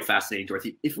actually quite fascinating,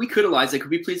 Dorothy. If we could, Eliza,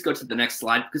 could we please go to the next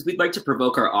slide? Because we'd like to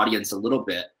provoke our audience a little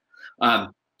bit.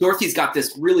 Dorothy's got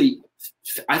this really,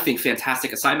 I think,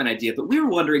 fantastic assignment idea, but we were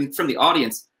wondering from the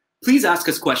audience, please ask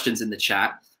us questions in the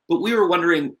chat, but we were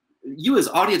wondering, you as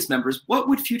audience members, what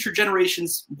would future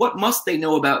generations, what must they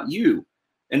know about you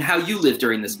and how you live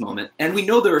during this moment? And we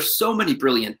know there are so many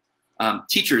brilliant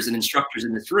teachers and instructors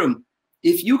in this room.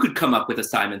 If you could come up with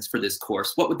assignments for this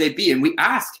course, what would they be? And we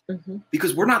asked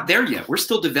because we're not there yet. We're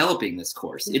still developing this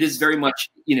course. It is very much,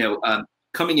 you know,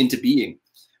 coming into being.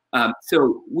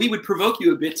 So we would provoke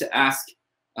you a bit to ask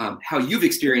how you've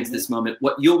experienced this moment,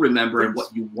 what you'll remember and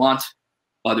what you want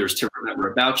others to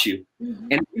remember about you.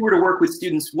 And if we were to work with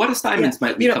students, what assignments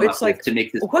might we come up with to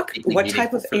make this? What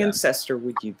type of ancestor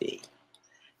would you be?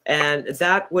 And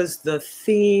that was the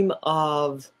theme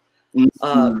of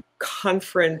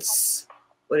conference.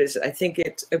 What is it? I think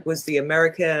it was the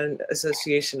American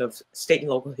Association of State and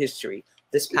Local History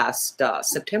this past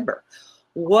September.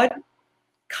 What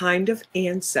kind of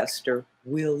ancestor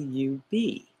will you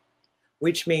be?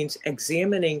 Which means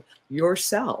examining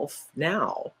yourself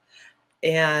now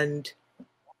and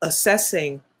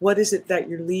assessing what is it that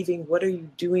you're leaving, what are you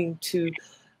doing to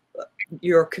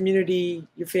your community,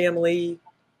 your family,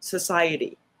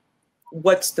 society?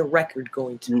 What's the record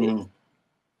going to be?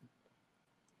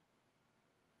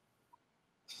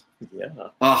 Yeah.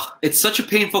 Oh, it's such a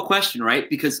painful question, right?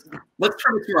 Because let's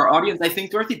turn it to our audience, I think,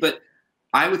 Dorothy, but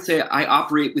I would say I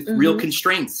operate with real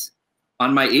constraints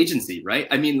on my agency, right?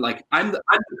 I mean, like I'm the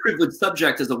privileged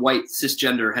subject as a white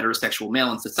cisgender heterosexual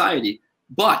male in society,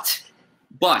 but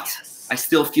I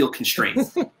still feel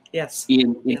constraints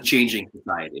in changing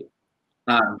society.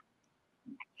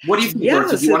 What do you think,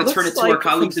 Dorothy? Do you want to turn it to our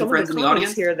colleagues and friends in the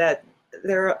audience here that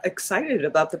they're excited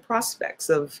about the prospects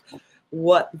of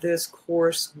what this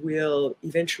course will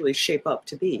eventually shape up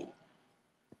to be?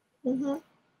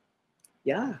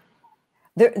 Yeah.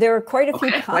 There are quite a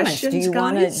few comments. Do you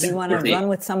want to run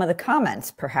with some of the comments,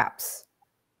 perhaps?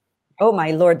 Oh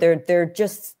my Lord, they're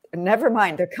just, never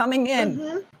mind. They're coming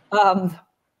in.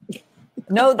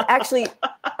 No, actually,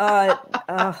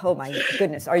 Oh my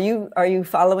goodness. Are you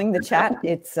following the chat?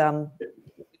 It's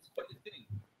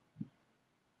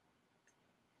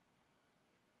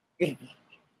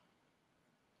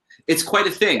It's quite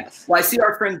a thing. Yes. Well, I see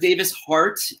our friend Davis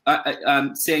Hart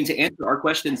saying, to answer our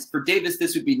questions, for Davis,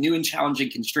 this would be new and challenging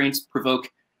constraints provoke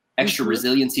extra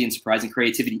resiliency and surprising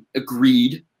creativity.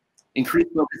 Agreed. Increased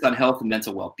focus on health and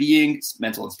mental well-being,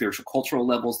 mental and spiritual cultural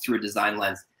levels through a design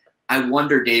lens. I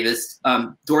wonder, Davis,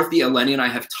 Dorothy, Eleni, and I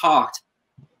have talked.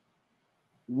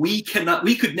 We could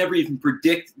never even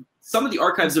predict some of the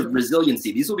archives of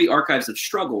resiliency. These will be archives of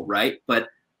struggle, right? But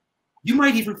you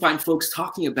might even find folks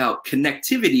talking about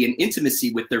connectivity and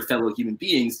intimacy with their fellow human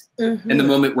beings in the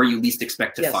moment where you least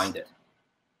expect to find it.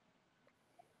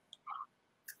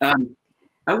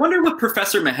 I wonder what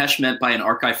Professor Mahesh meant by an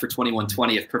archive for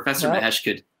 2120. If Professor Mahesh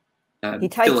could he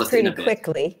types pretty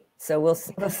quickly, so we'll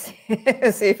see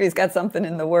if he's got something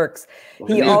in the works.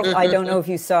 He also, I don't know if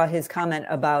you saw his comment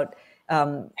about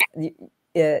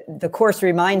the course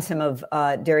reminds him of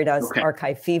Derrida's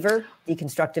archive fever,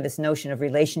 deconstructivist notion of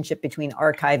relationship between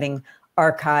archiving,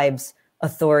 archives,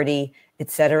 authority,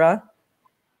 etc.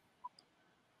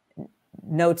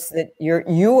 Notes that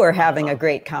you are having a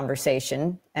great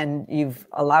conversation, and you've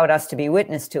allowed us to be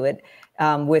witness to it,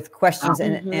 with questions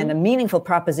and a meaningful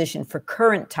proposition for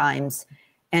current times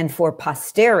and for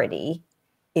posterity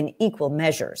in equal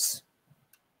measures.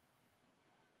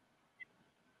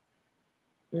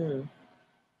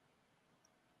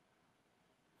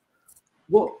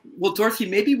 Well, Dorothy,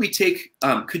 maybe we take,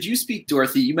 could you speak,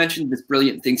 Dorothy? You mentioned this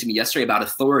brilliant thing to me yesterday about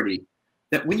authority,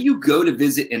 that when you go to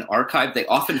visit an archive, they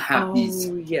often have these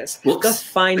books, the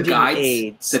finding guides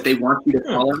aids that they want you to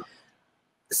follow.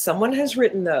 Someone has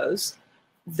written those.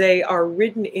 They are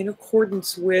written in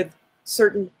accordance with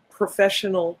certain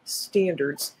professional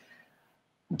standards,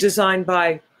 designed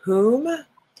by whom,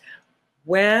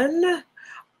 when,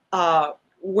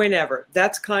 whenever.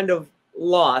 That's kind of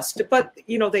lost, but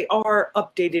you know, they are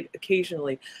updated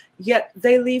occasionally, yet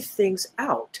they leave things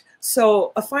out.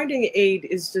 So a finding aid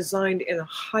is designed in a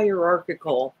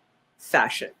hierarchical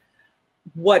fashion.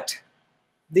 What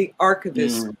the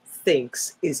archivist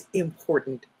thinks is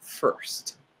important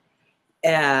first.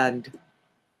 And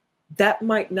that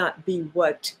might not be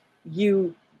what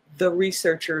you, the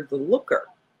researcher, the looker,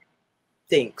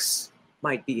 thinks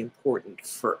might be important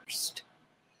first.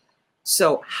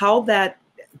 So how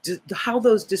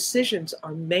those decisions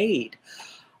are made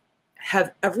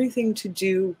have everything to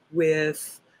do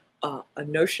with a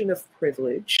notion of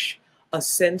privilege, a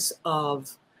sense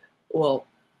of, well,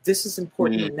 this is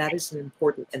important and that isn't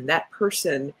important, and that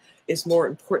person is more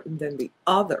important than the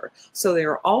other. So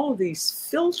there are all of these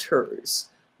filters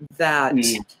that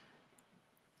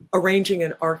arranging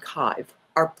an archive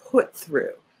are put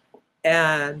through.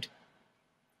 And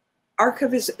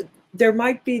archivists, there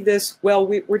might be this, well,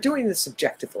 we're doing this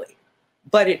objectively,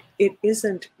 but it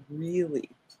isn't really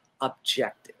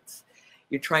objective.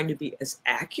 You're trying to be as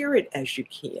accurate as you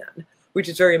can, which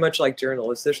is very much like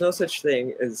journalists. There's no such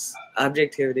thing as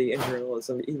objectivity in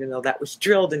journalism, even though that was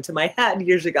drilled into my head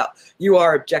years ago. You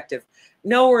are objective.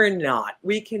 No, we're not.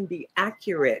 We can be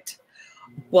accurate,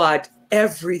 but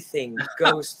everything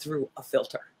goes through a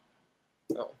filter.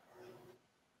 So.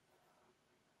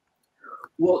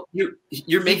 Well,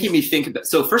 you're making me think about,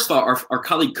 so first of all, our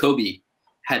colleague Kobe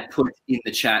had put in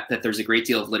the chat that there's a great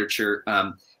deal of literature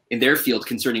in their field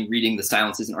concerning reading the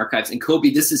silences and archives. And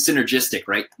Kobe, this is synergistic,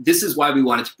 right? This is why we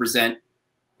wanted to present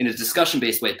in a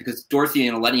discussion-based way, because Dorothy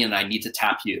and Eleni and I need to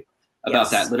tap you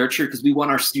about that literature, because we want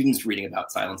our students reading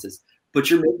about silences. But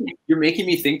you're making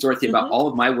me think, Dorothy, about all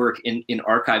of my work in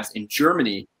archives in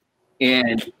Germany.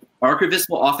 And archivists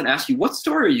will often ask you, what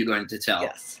story are you going to tell?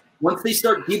 Once they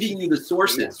start giving you the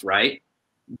sources, right,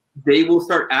 they will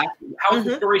start asking, how's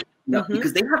the story?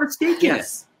 Because they have a stake in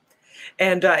it.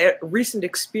 And a recent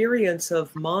experience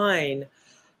of mine,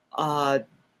 kind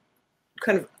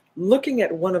of looking at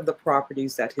one of the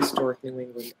properties that Historic New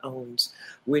England owns,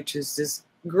 which is this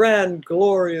grand,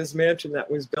 glorious mansion that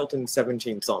was built in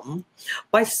 17-something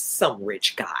by some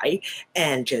rich guy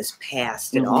and just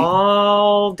passed it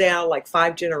all down, like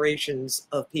 5 generations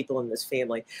of people in this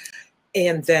family.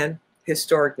 And then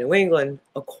Historic New England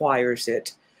acquires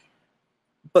it.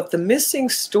 But the missing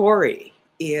story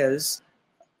is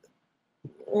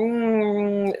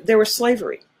there was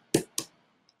slavery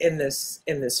in this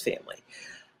family.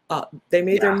 They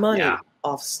made their money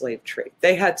off slave trade.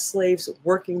 They had slaves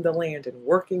working the land and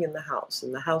working in the house,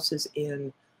 and the house is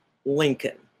in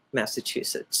Lincoln,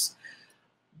 Massachusetts.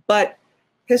 But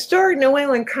Historic New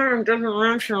England kind of doesn't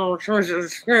mention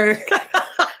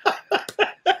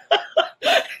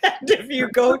if you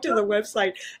go to the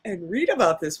website and read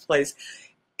about this place,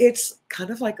 it's kind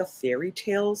of like a fairy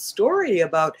tale story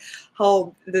about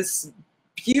how this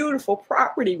beautiful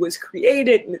property was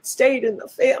created and it stayed in the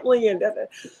family. And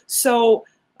so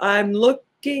I'm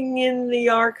looking in the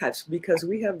archives because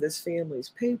we have this family's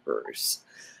papers,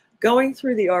 going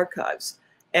through the archives.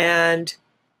 And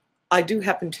I do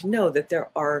happen to know that there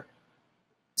are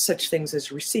such things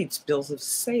as receipts, bills of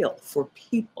sale for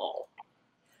people.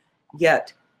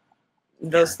 Yet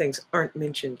those things aren't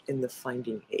mentioned in the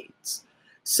finding aids.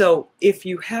 So if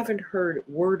you haven't heard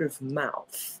word of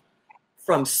mouth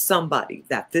from somebody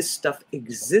that this stuff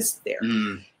exists there,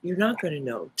 you're not going to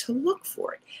know to look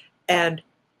for it. And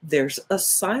there's a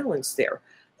silence there.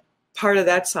 Part of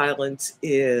that silence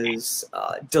is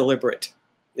deliberate.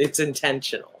 It's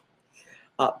intentional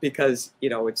because, you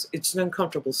know, it's an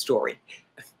uncomfortable story.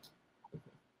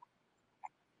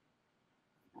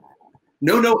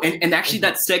 No, and actually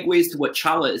that segues to what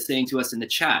Chala is saying to us in the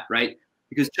chat, right?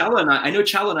 Because Chala and I know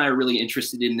Chala and I are really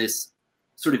interested in this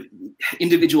sort of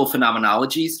individual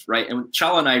phenomenologies, right? And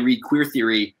Chala and I read queer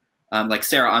theory, like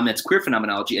Sarah Ahmed's queer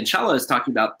phenomenology, and Chala is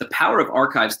talking about the power of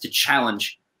archives to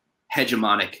challenge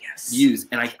hegemonic views.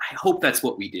 And I hope that's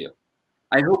what we do.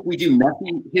 I hope we do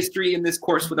messy history in this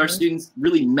course with our students,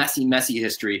 really messy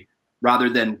history, rather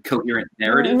than coherent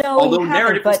narrative. No, although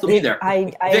narrative will still be there.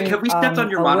 Vic, have we stepped on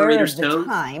your moderator's toes?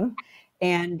 Time,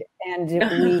 and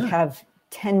we have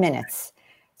 10 minutes.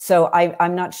 So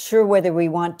I'm not sure whether we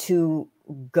want to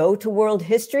go to world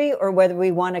history or whether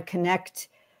we want to connect.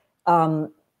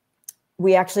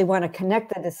 We actually want to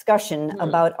connect the discussion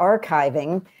about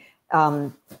archiving,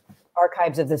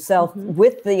 archives of the self,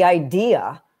 with the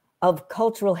idea of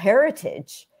cultural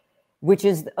heritage, which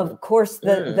is, of course,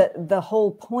 the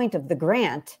whole point of the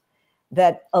grant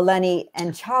that Eleni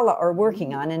and Chala are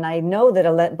working on. And I know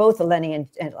that both Eleni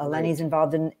and Eleni's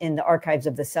involved in the archives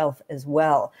of the self as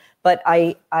well. But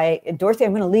Dorothy,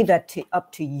 I'm going to leave that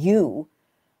up to you.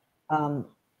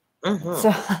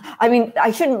 So, I mean,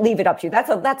 I shouldn't leave it up to you. That's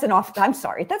an off. I'm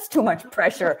sorry. That's too much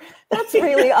pressure. That's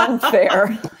really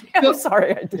unfair. I'm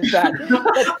sorry I did that.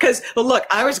 Because, well, look,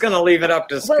 I was going to leave it up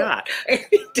to Scott.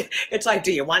 It's like,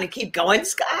 do you want to keep going,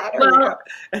 Scott? No.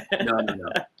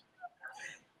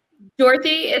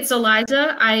 Dorothy, it's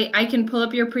Eliza. I can pull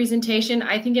up your presentation.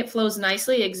 I think it flows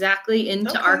nicely exactly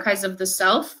into archives of the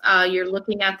self. You're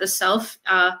looking at the self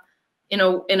in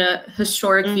a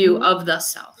historic view of the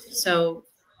self. So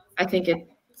I think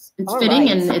it's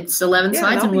fitting, and it's 11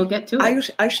 slides, and we'll get to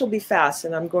it. I shall be fast,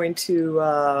 and I'm going to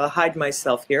hide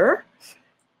myself here.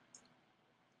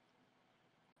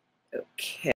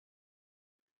 Okay.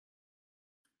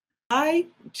 I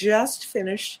just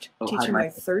finished teaching my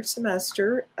third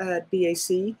semester at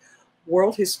BAC,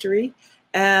 World History,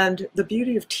 and the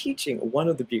beauty of teaching, one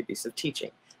of the beauties of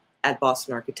teaching at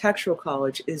Boston Architectural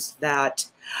College is that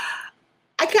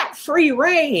I got free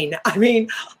reign. I mean,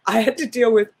 I had to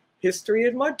deal with history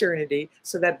and modernity,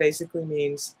 so that basically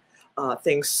means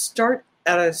things start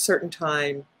at a certain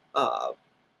time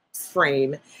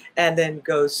frame and then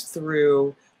goes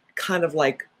through kind of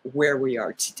like where we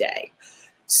are today.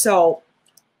 So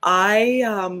I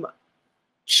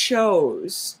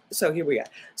chose, so here we are.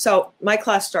 So my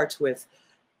class starts with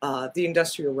the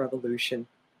Industrial Revolution,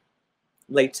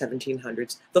 late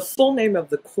 1700s. The full name of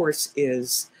the course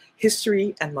is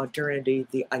History and Modernity,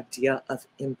 the Idea of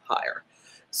Empire.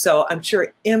 So I'm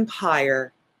sure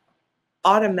empire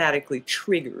automatically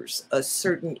triggers a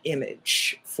certain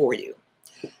image for you.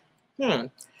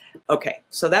 Okay,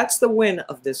 so that's the when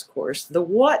of this course. The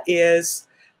what is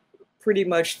pretty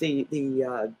much the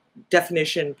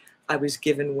definition I was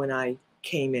given when I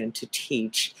came in to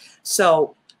teach.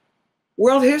 So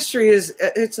world history is,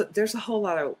 there's a whole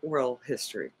lot of world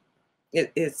history.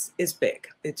 It's big,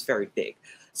 it's very big.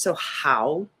 So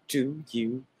how do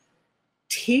you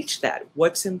teach that?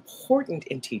 What's important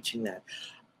in teaching that?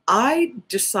 I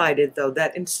decided though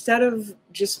that instead of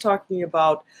just talking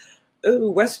about,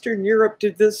 oh, Western Europe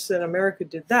did this and America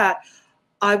did that,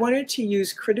 I wanted to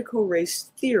use critical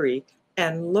race theory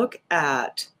and look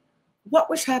at what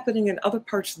was happening in other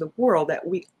parts of the world that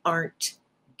we aren't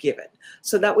given.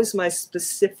 So that was my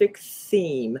specific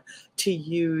theme to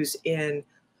use in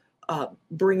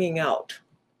bringing out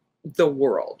the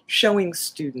world, showing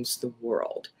students the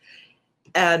world.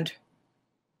 And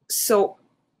so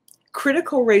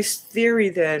critical race theory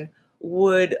then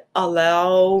would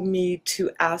allow me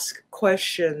to ask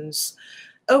questions.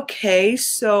 Okay,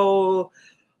 so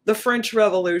the French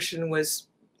Revolution was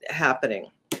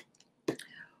happening.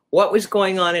 What was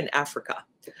going on in Africa?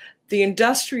 The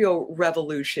Industrial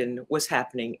Revolution was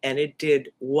happening, and it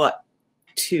did what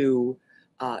to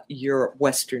Europe,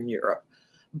 Western Europe.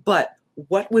 But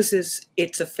what was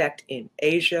its effect in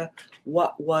Asia?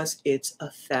 What was its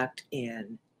effect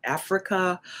in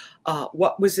Africa?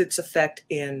 What was its effect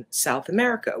in South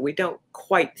America? We don't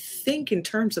quite think in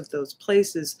terms of those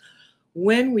places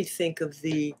when we think of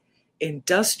the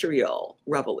Industrial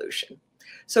Revolution.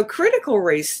 So critical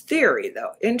race theory,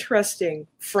 though, interesting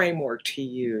framework to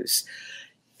use.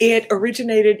 It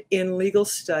originated in legal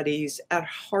studies at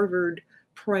Harvard,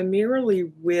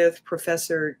 primarily with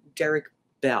Professor Derek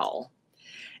Bell.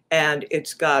 And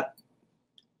it's got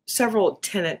several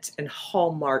tenets and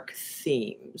hallmark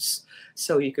themes.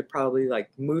 So you could probably like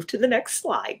move to the next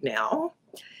slide now.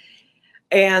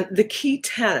 And the key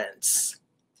tenets.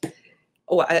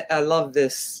 Oh, I love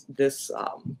this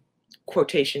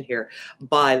quotation here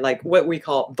by like what we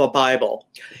call the Bible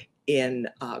in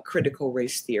critical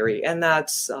race theory. And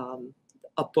that's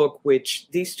a book which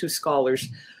these two scholars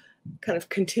kind of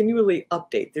continually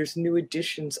update. There's new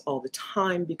editions all the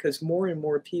time because more and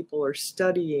more people are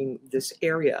studying this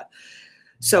area.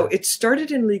 So it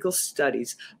started in legal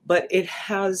studies, but it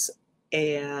has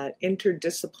an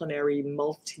interdisciplinary,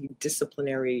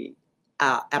 multidisciplinary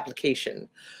application.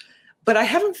 But I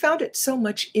haven't found it so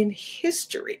much in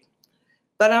history,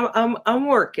 but I'm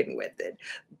working with it.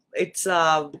 It's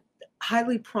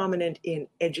highly prominent in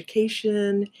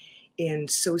education, in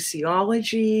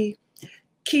sociology.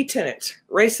 Key tenets: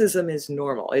 racism is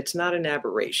normal. It's not an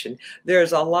aberration.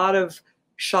 There's a lot of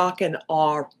shock and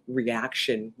awe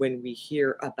reaction when we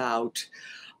hear about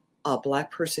a Black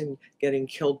person getting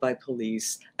killed by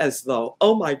police, as though,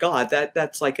 oh my God,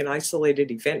 that's like an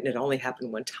isolated event and it only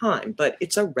happened one time, but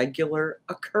it's a regular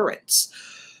occurrence.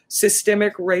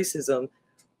 Systemic racism,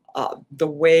 the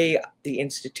way the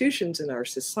institutions in our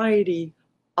society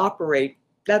operate,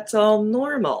 that's all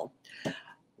normal.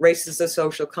 Race is a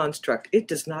social construct. It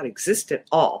does not exist at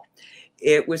all.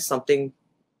 It was something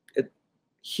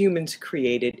humans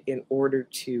created in order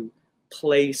to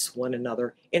place one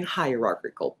another in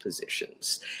hierarchical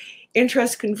positions.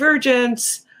 Interest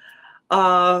convergence,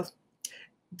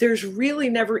 there's really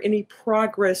never any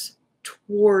progress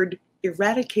toward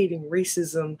eradicating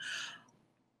racism,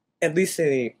 at least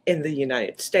in the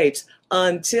United States,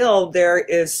 until there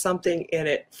is something in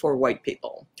it for white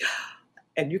people.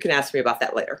 And you can ask me about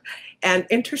that later. And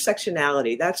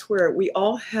intersectionality, that's where we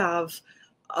all have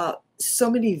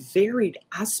so many varied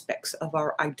aspects of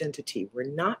our identity. We're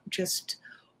not just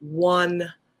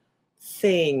one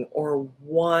thing or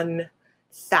one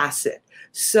facet.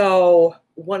 So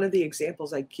one of the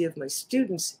examples I give my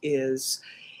students is,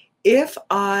 if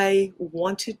I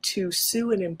wanted to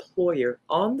sue an employer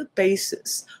on the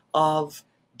basis of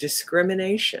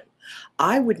discrimination,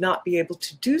 I would not be able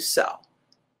to do so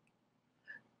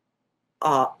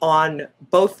on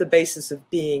both the basis of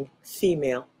being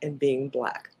female and being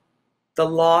Black. The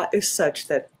law is such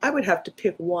that I would have to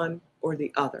pick one or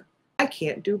the other. I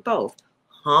can't do both,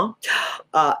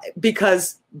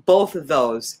 because both of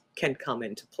those can come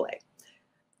into play.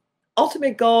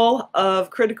 Ultimate goal of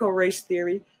critical race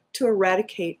theory: to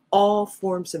eradicate all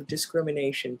forms of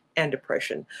discrimination and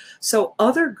oppression. So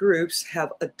other groups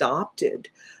have adopted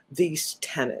these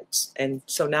tenets. And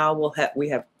so now we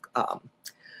have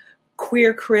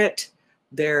queer crit,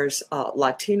 there's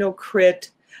Latino crit,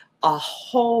 a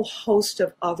whole host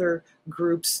of other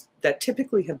groups that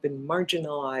typically have been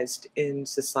marginalized in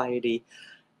society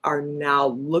are now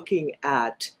looking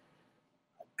at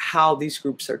how these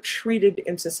groups are treated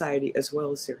in society as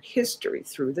well as their history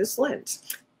through this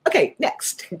lens. Okay,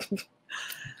 next.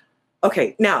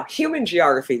 Okay, now human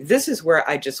geography. This is where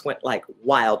I just went like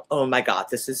wild. Oh my God,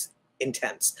 this is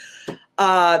intense.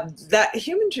 That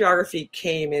human geography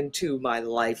came into my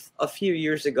life a few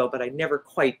years ago, but I never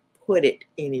quite put it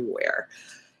anywhere.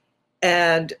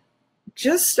 And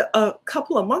just a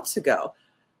couple of months ago,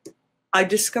 I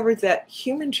discovered that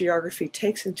human geography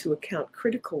takes into account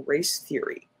critical race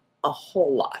theory a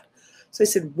whole lot. So I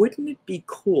said, wouldn't it be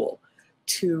cool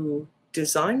to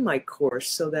design my course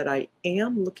so that I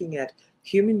am looking at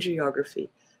human geography,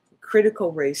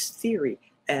 critical race theory,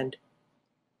 and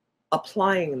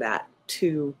applying that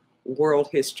to world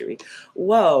history?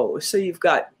 Whoa, so you've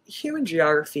got human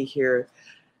geography here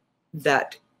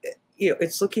that,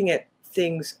 it's looking at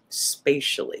things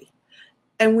spatially.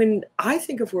 And when I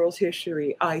think of world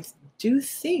history, I do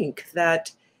think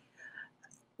that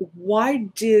why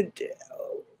do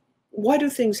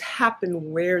things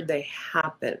happen where they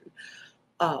happen?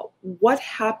 What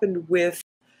happened with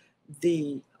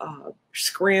the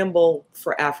scramble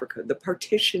for Africa, the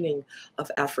partitioning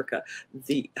of Africa,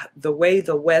 the way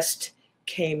the West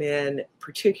came in,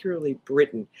 particularly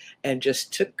Britain, and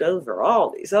just took over all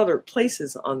these other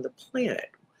places on the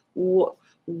planet.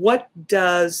 What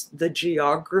does the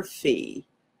geography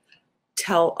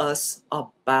tell us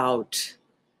about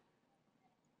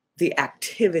the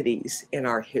activities in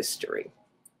our history?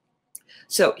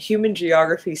 So human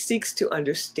geography seeks to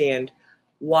understand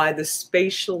why the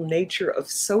spatial nature of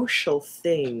social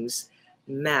things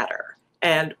matter.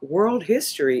 And world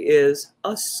history is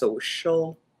a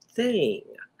social thing.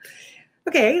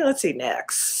 Okay, let's see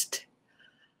next.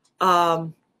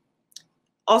 Also,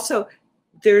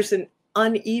 there's an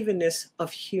unevenness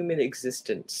of human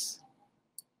existence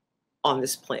on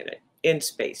this planet, in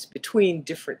space, between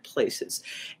different places.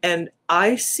 And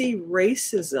I see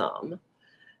racism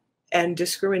and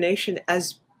discrimination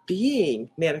as being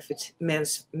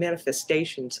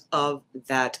manifestations of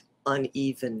that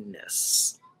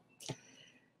unevenness.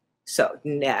 So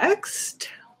next.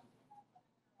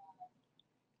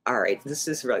 All right, this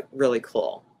is really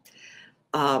cool.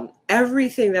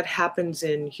 Everything that happens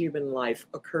in human life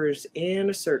occurs in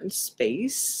a certain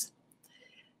space,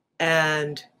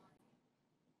 and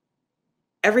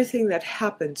everything that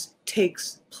happens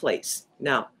takes place.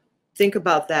 Now, think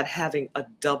about that having a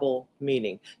double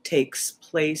meaning. Takes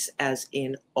place as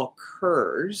in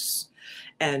occurs,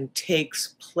 and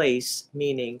takes place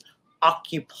meaning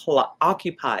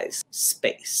occupies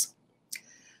space.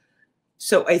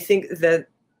 So I think that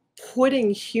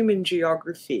putting human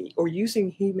geography or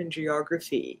using human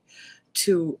geography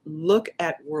to look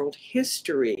at world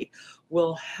history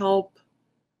will help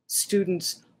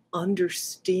students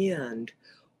understand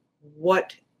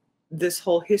what this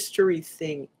whole history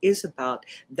thing is about,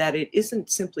 that it isn't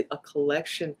simply a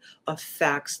collection of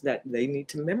facts that they need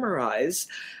to memorize,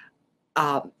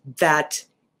 that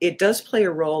it does play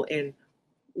a role in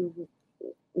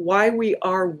why we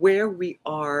are where we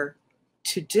are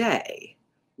today,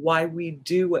 why we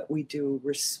do what we do,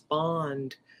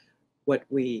 respond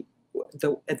the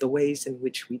ways in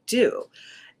which we do.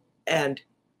 And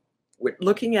we're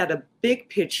looking at a big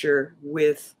picture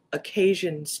with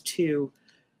occasions to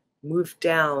move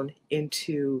down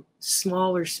into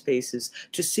smaller spaces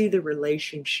to see the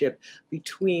relationship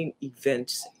between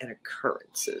events and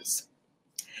occurrences.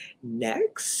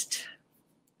 Next.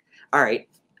 All right.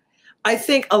 I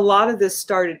think a lot of this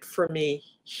started for me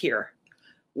here.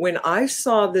 When I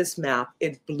saw this map,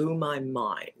 it blew my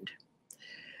mind.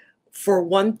 For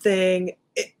one thing,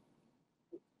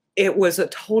 it was a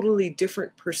totally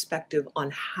different perspective on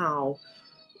how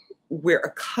we're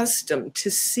accustomed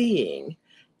to seeing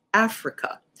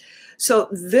Africa. So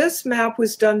this map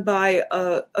was done by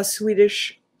a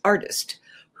Swedish artist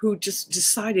who just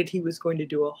decided he was going to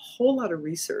do a whole lot of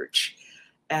research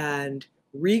and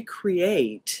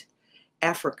recreate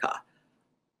Africa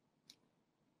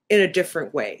in a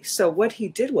different way. So what he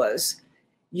did was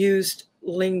used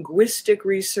linguistic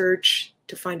research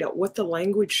to find out what the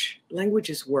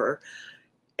languages were,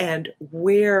 and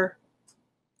where,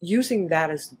 using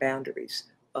that as the boundaries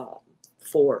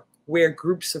for where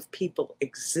groups of people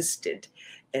existed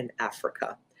in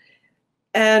Africa.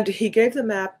 And he gave the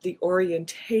map the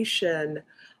orientation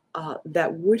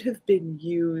that would have been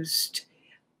used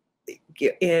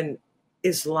in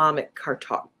Islamic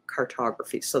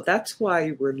cartography. So that's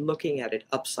why we're looking at it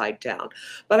upside down.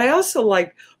 But I also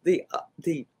like the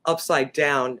upside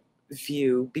down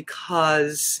view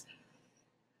because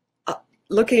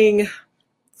looking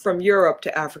from Europe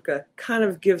to Africa kind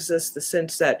of gives us the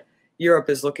sense that Europe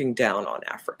is looking down on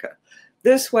Africa.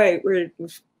 This way, we're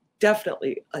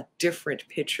definitely a different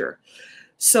picture.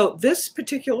 So this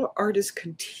particular artist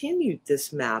continued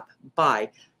this map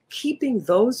by keeping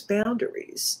those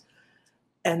boundaries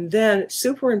and then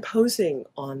superimposing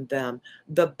on them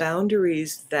the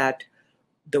boundaries that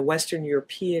the Western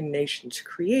European nations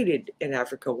created in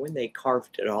Africa when they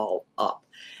carved it all up.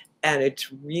 And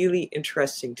it's really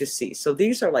interesting to see. So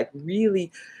these are like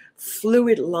really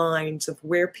fluid lines of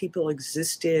where people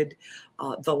existed,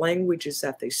 the languages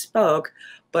that they spoke,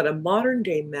 but a modern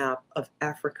day map of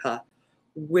Africa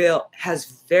has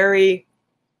very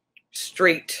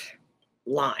straight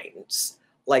lines,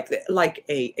 like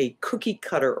a cookie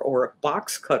cutter or a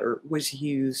box cutter was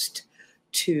used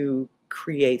to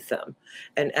create them.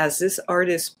 And as this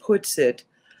artist puts it,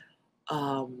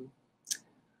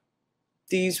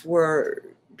 these were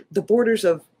the borders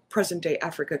of present day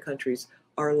Africa countries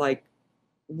are like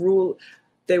rulers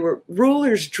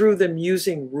drew them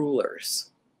using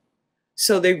rulers.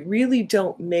 So they really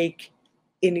don't make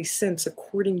any sense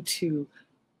according to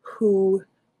who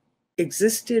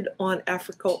existed on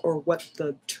Africa or what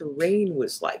the terrain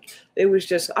was like. It was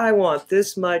just, I want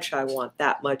this much, I want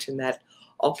that much, and that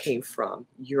all came from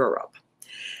Europe.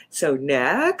 So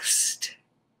next.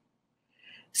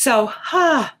 So,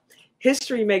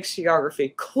 history makes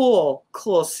geography. Cool,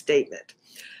 cool statement.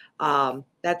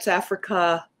 That's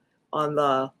Africa on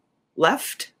the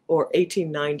left, or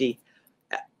 1890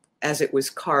 as it was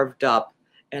carved up.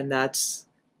 And that's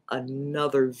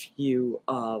another view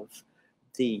of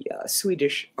the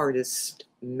Swedish artist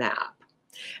map.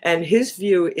 And his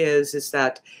view is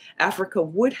that Africa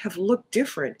would have looked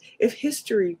different if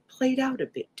history played out a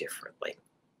bit differently.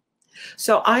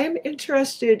 So I am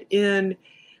interested in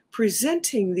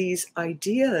presenting these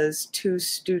ideas to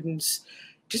students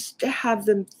just to have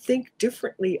them think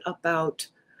differently about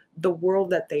the world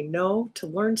that they know, to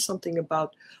learn something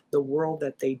about the world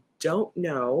that they don't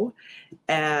know,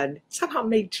 and somehow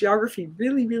make geography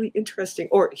really, really interesting,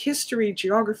 or history,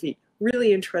 geography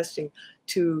really interesting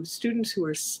to students who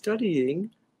are studying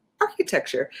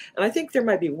architecture. And I think there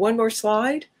might be one more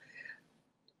slide.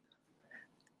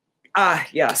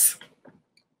 Yes.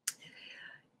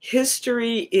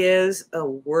 History is a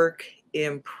work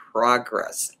in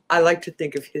progress. I like to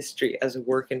think of history as a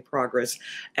work in progress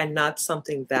and not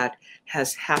something that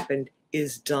has happened,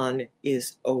 is done,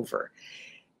 is over.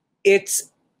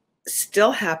 It's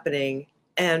still happening,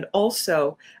 and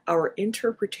also our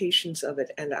interpretations of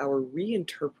it and our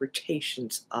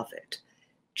reinterpretations of it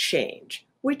change,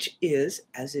 which is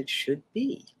as it should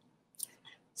be.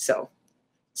 So,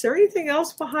 is there anything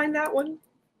else behind that one?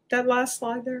 That last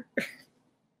slide there?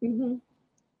 Mm-hmm.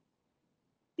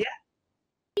 Yeah.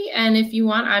 And if you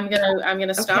want, I'm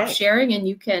gonna stop sharing, and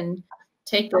you can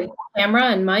take the camera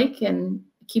and mic and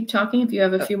keep talking. If you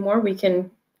have a few more, we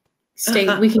can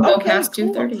stay. We can go past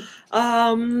 2:30.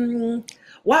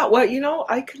 Wow. Well, you know,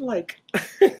 I could like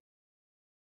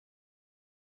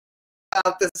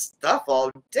about this stuff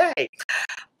all day.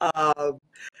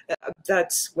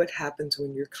 That's what happens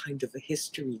when you're kind of a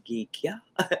history geek, yeah.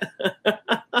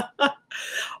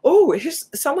 Oh,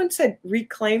 someone said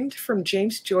reclaimed from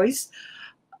James Joyce.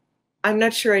 I'm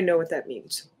not sure I know what that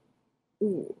means.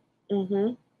 Ooh.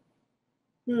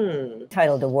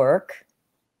 Titled a work.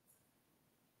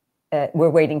 We're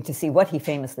waiting to see what he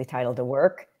famously titled a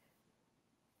work.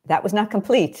 That was not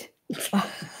complete.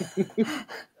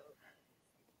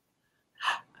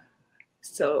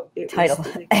 So it title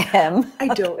was like, M. I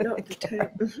don't know the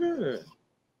title.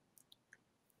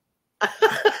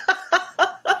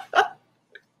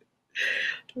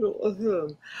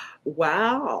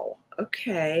 Wow.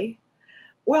 Okay.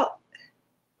 Well,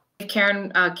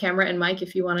 Karen, camera and mic,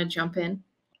 if you want to jump in.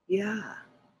 Yeah.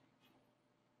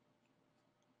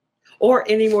 Or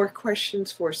any more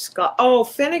questions for Scott? Oh,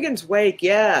 Finnegan's Wake.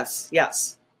 Yes.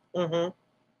 Yes.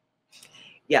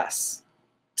 Yes.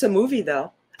 It's a movie,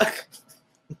 though.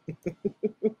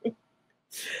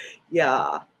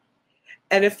 Yeah.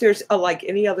 And if there's like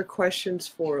any other questions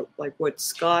for like what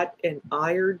Scott and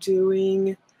I are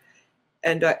doing,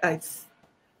 and I'm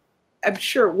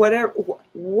sure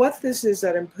what this is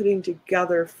that I'm putting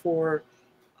together for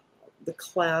the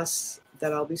class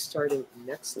that I'll be starting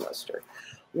next semester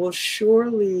will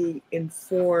surely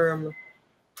inform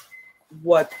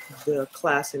what the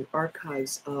class in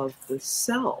Archives of the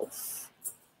Self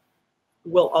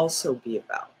will also be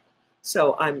about.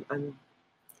 So I'm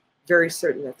very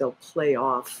certain that they'll play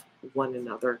off one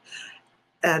another.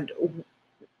 And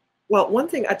well, one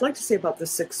thing I'd like to say about the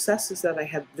successes that I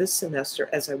had this semester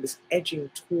as I was edging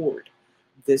toward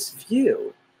this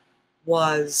view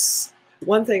was,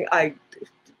 one thing, I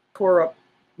tore up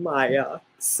my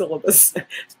syllabus.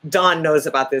 Don knows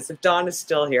about this. If Don is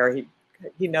still here,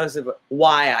 he knows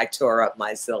why I tore up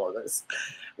my syllabus,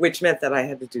 which meant that I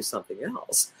had to do something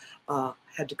else.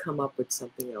 Had to come up with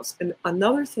something else. And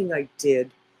another thing I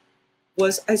did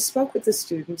was I spoke with the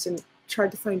students and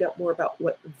tried to find out more about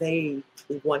what they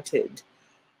wanted,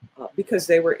 because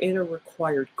they were in a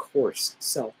required course.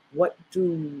 So what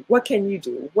can you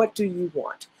do? What do you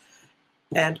want?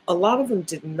 And a lot of them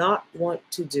did not want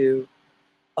to do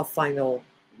a final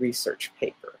research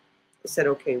paper. They said,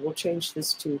 okay, we'll change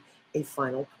this to a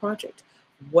final project.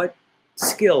 What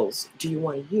skills do you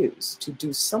want to use to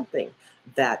do something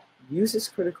that uses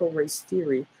critical race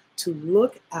theory to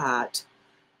look at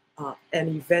an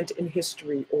event in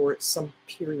history or some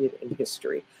period in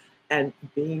history? And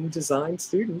being design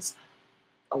students,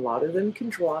 a lot of them can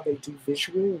draw, they do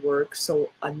visual work.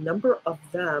 So a number of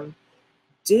them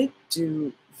did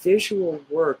do visual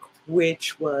work,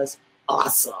 which was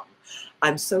awesome.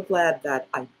 I'm so glad that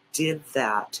I did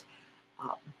that.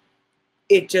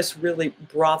 It just really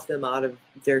brought them out of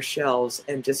their shells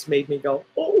and just made me go,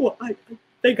 oh,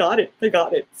 they got it, they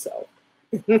got it. So,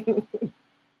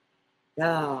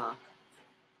 yeah.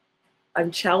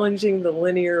 I'm challenging the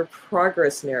linear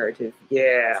progress narrative.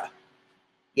 Yeah.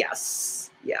 Yes.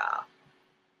 Yeah.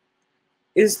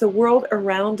 Is the world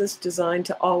around us designed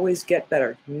to always get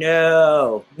better?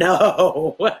 No.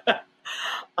 No.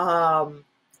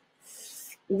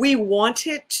 We want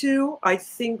it to. I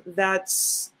think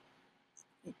that's,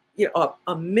 you know,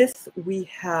 a myth we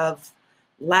have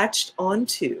latched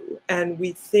onto, and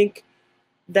we think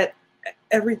that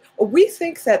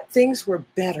things were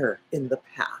better in the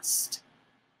past.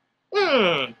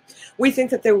 We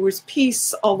think that there was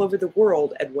peace all over the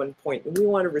world at one point, and we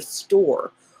want to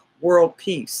restore world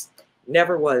peace.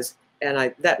 Never was.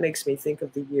 And that makes me think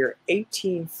of the year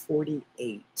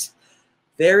 1848.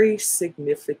 Very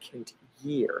significant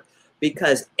year,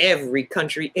 because every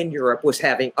country in Europe was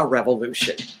having a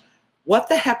revolution. What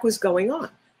the heck was going on?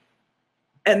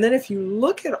 And then if you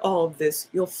look at all of this,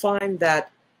 you'll find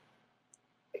that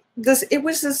it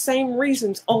was the same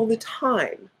reasons all the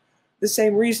time. The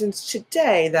same reasons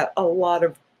today that a lot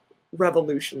of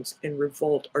revolutions and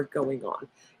revolt are going on.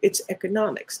 It's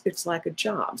economics, it's lack of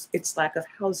jobs, it's lack of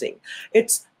housing.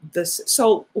 It's this.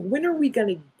 So when are we going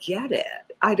to get it?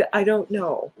 I don't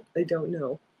know. I don't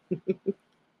know.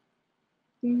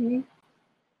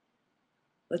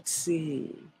 Let's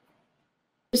see.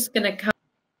 Just going to come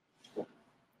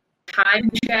time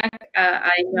check.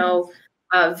 I know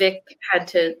Vic had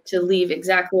to leave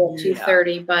exactly at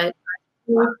 2:30, but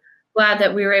I'm glad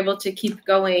that we were able to keep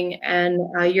going. And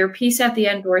your piece at the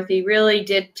end, Dorothy, really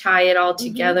did tie it all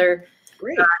together.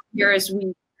 Great. Here as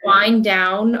we wind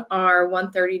down our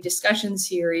 1:30 discussion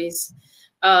series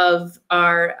of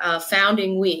our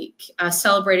founding week,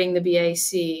 celebrating the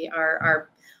BAC,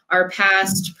 our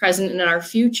past, present, and our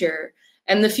future.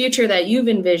 And the future that you've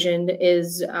envisioned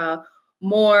is a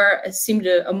more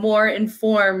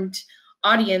informed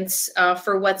audience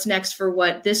for what's next, for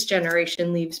what this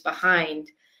generation leaves behind.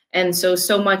 And so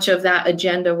much of that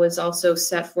agenda was also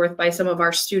set forth by some of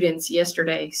our students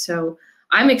yesterday. So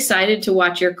I'm excited to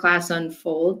watch your class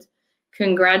unfold.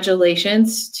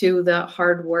 Congratulations to the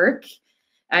hard work.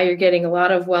 You're getting a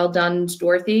lot of well done,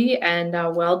 Dorothy, and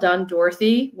well done,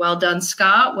 Dorothy. Well done,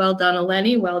 Scott. Well done,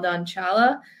 Eleni. Well done,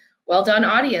 Chala. Well done,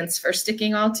 audience, for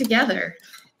sticking all together.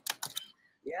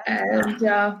 Yeah. And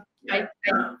I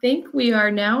think we are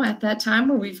now at that time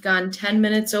where we've gone 10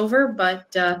 minutes over,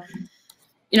 but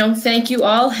thank you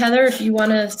all. Heather, if you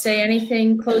want to say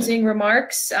anything, closing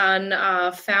remarks on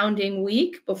Founding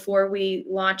Week before we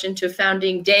launch into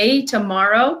Founding Day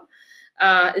tomorrow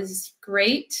is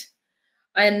great.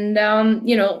 And,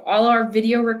 all our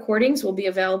video recordings will be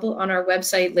available on our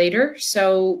website later.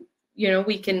 So,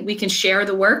 we can share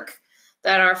the work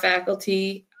that our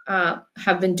faculty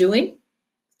have been doing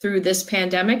through this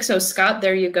pandemic. So Scott,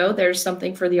 there you go. There's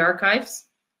something for the archives.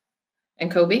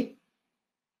 And Kobe.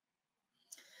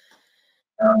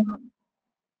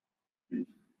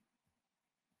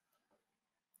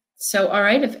 So, all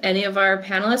right, if any of our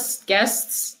panelists,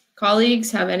 guests,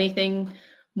 colleagues have anything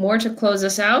more to close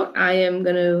us out, I am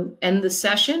going to end the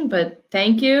session, but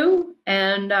thank you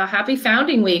and happy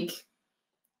Founding Week.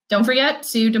 Don't forget,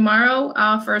 see you tomorrow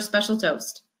for a special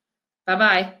toast.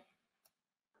 Bye-bye.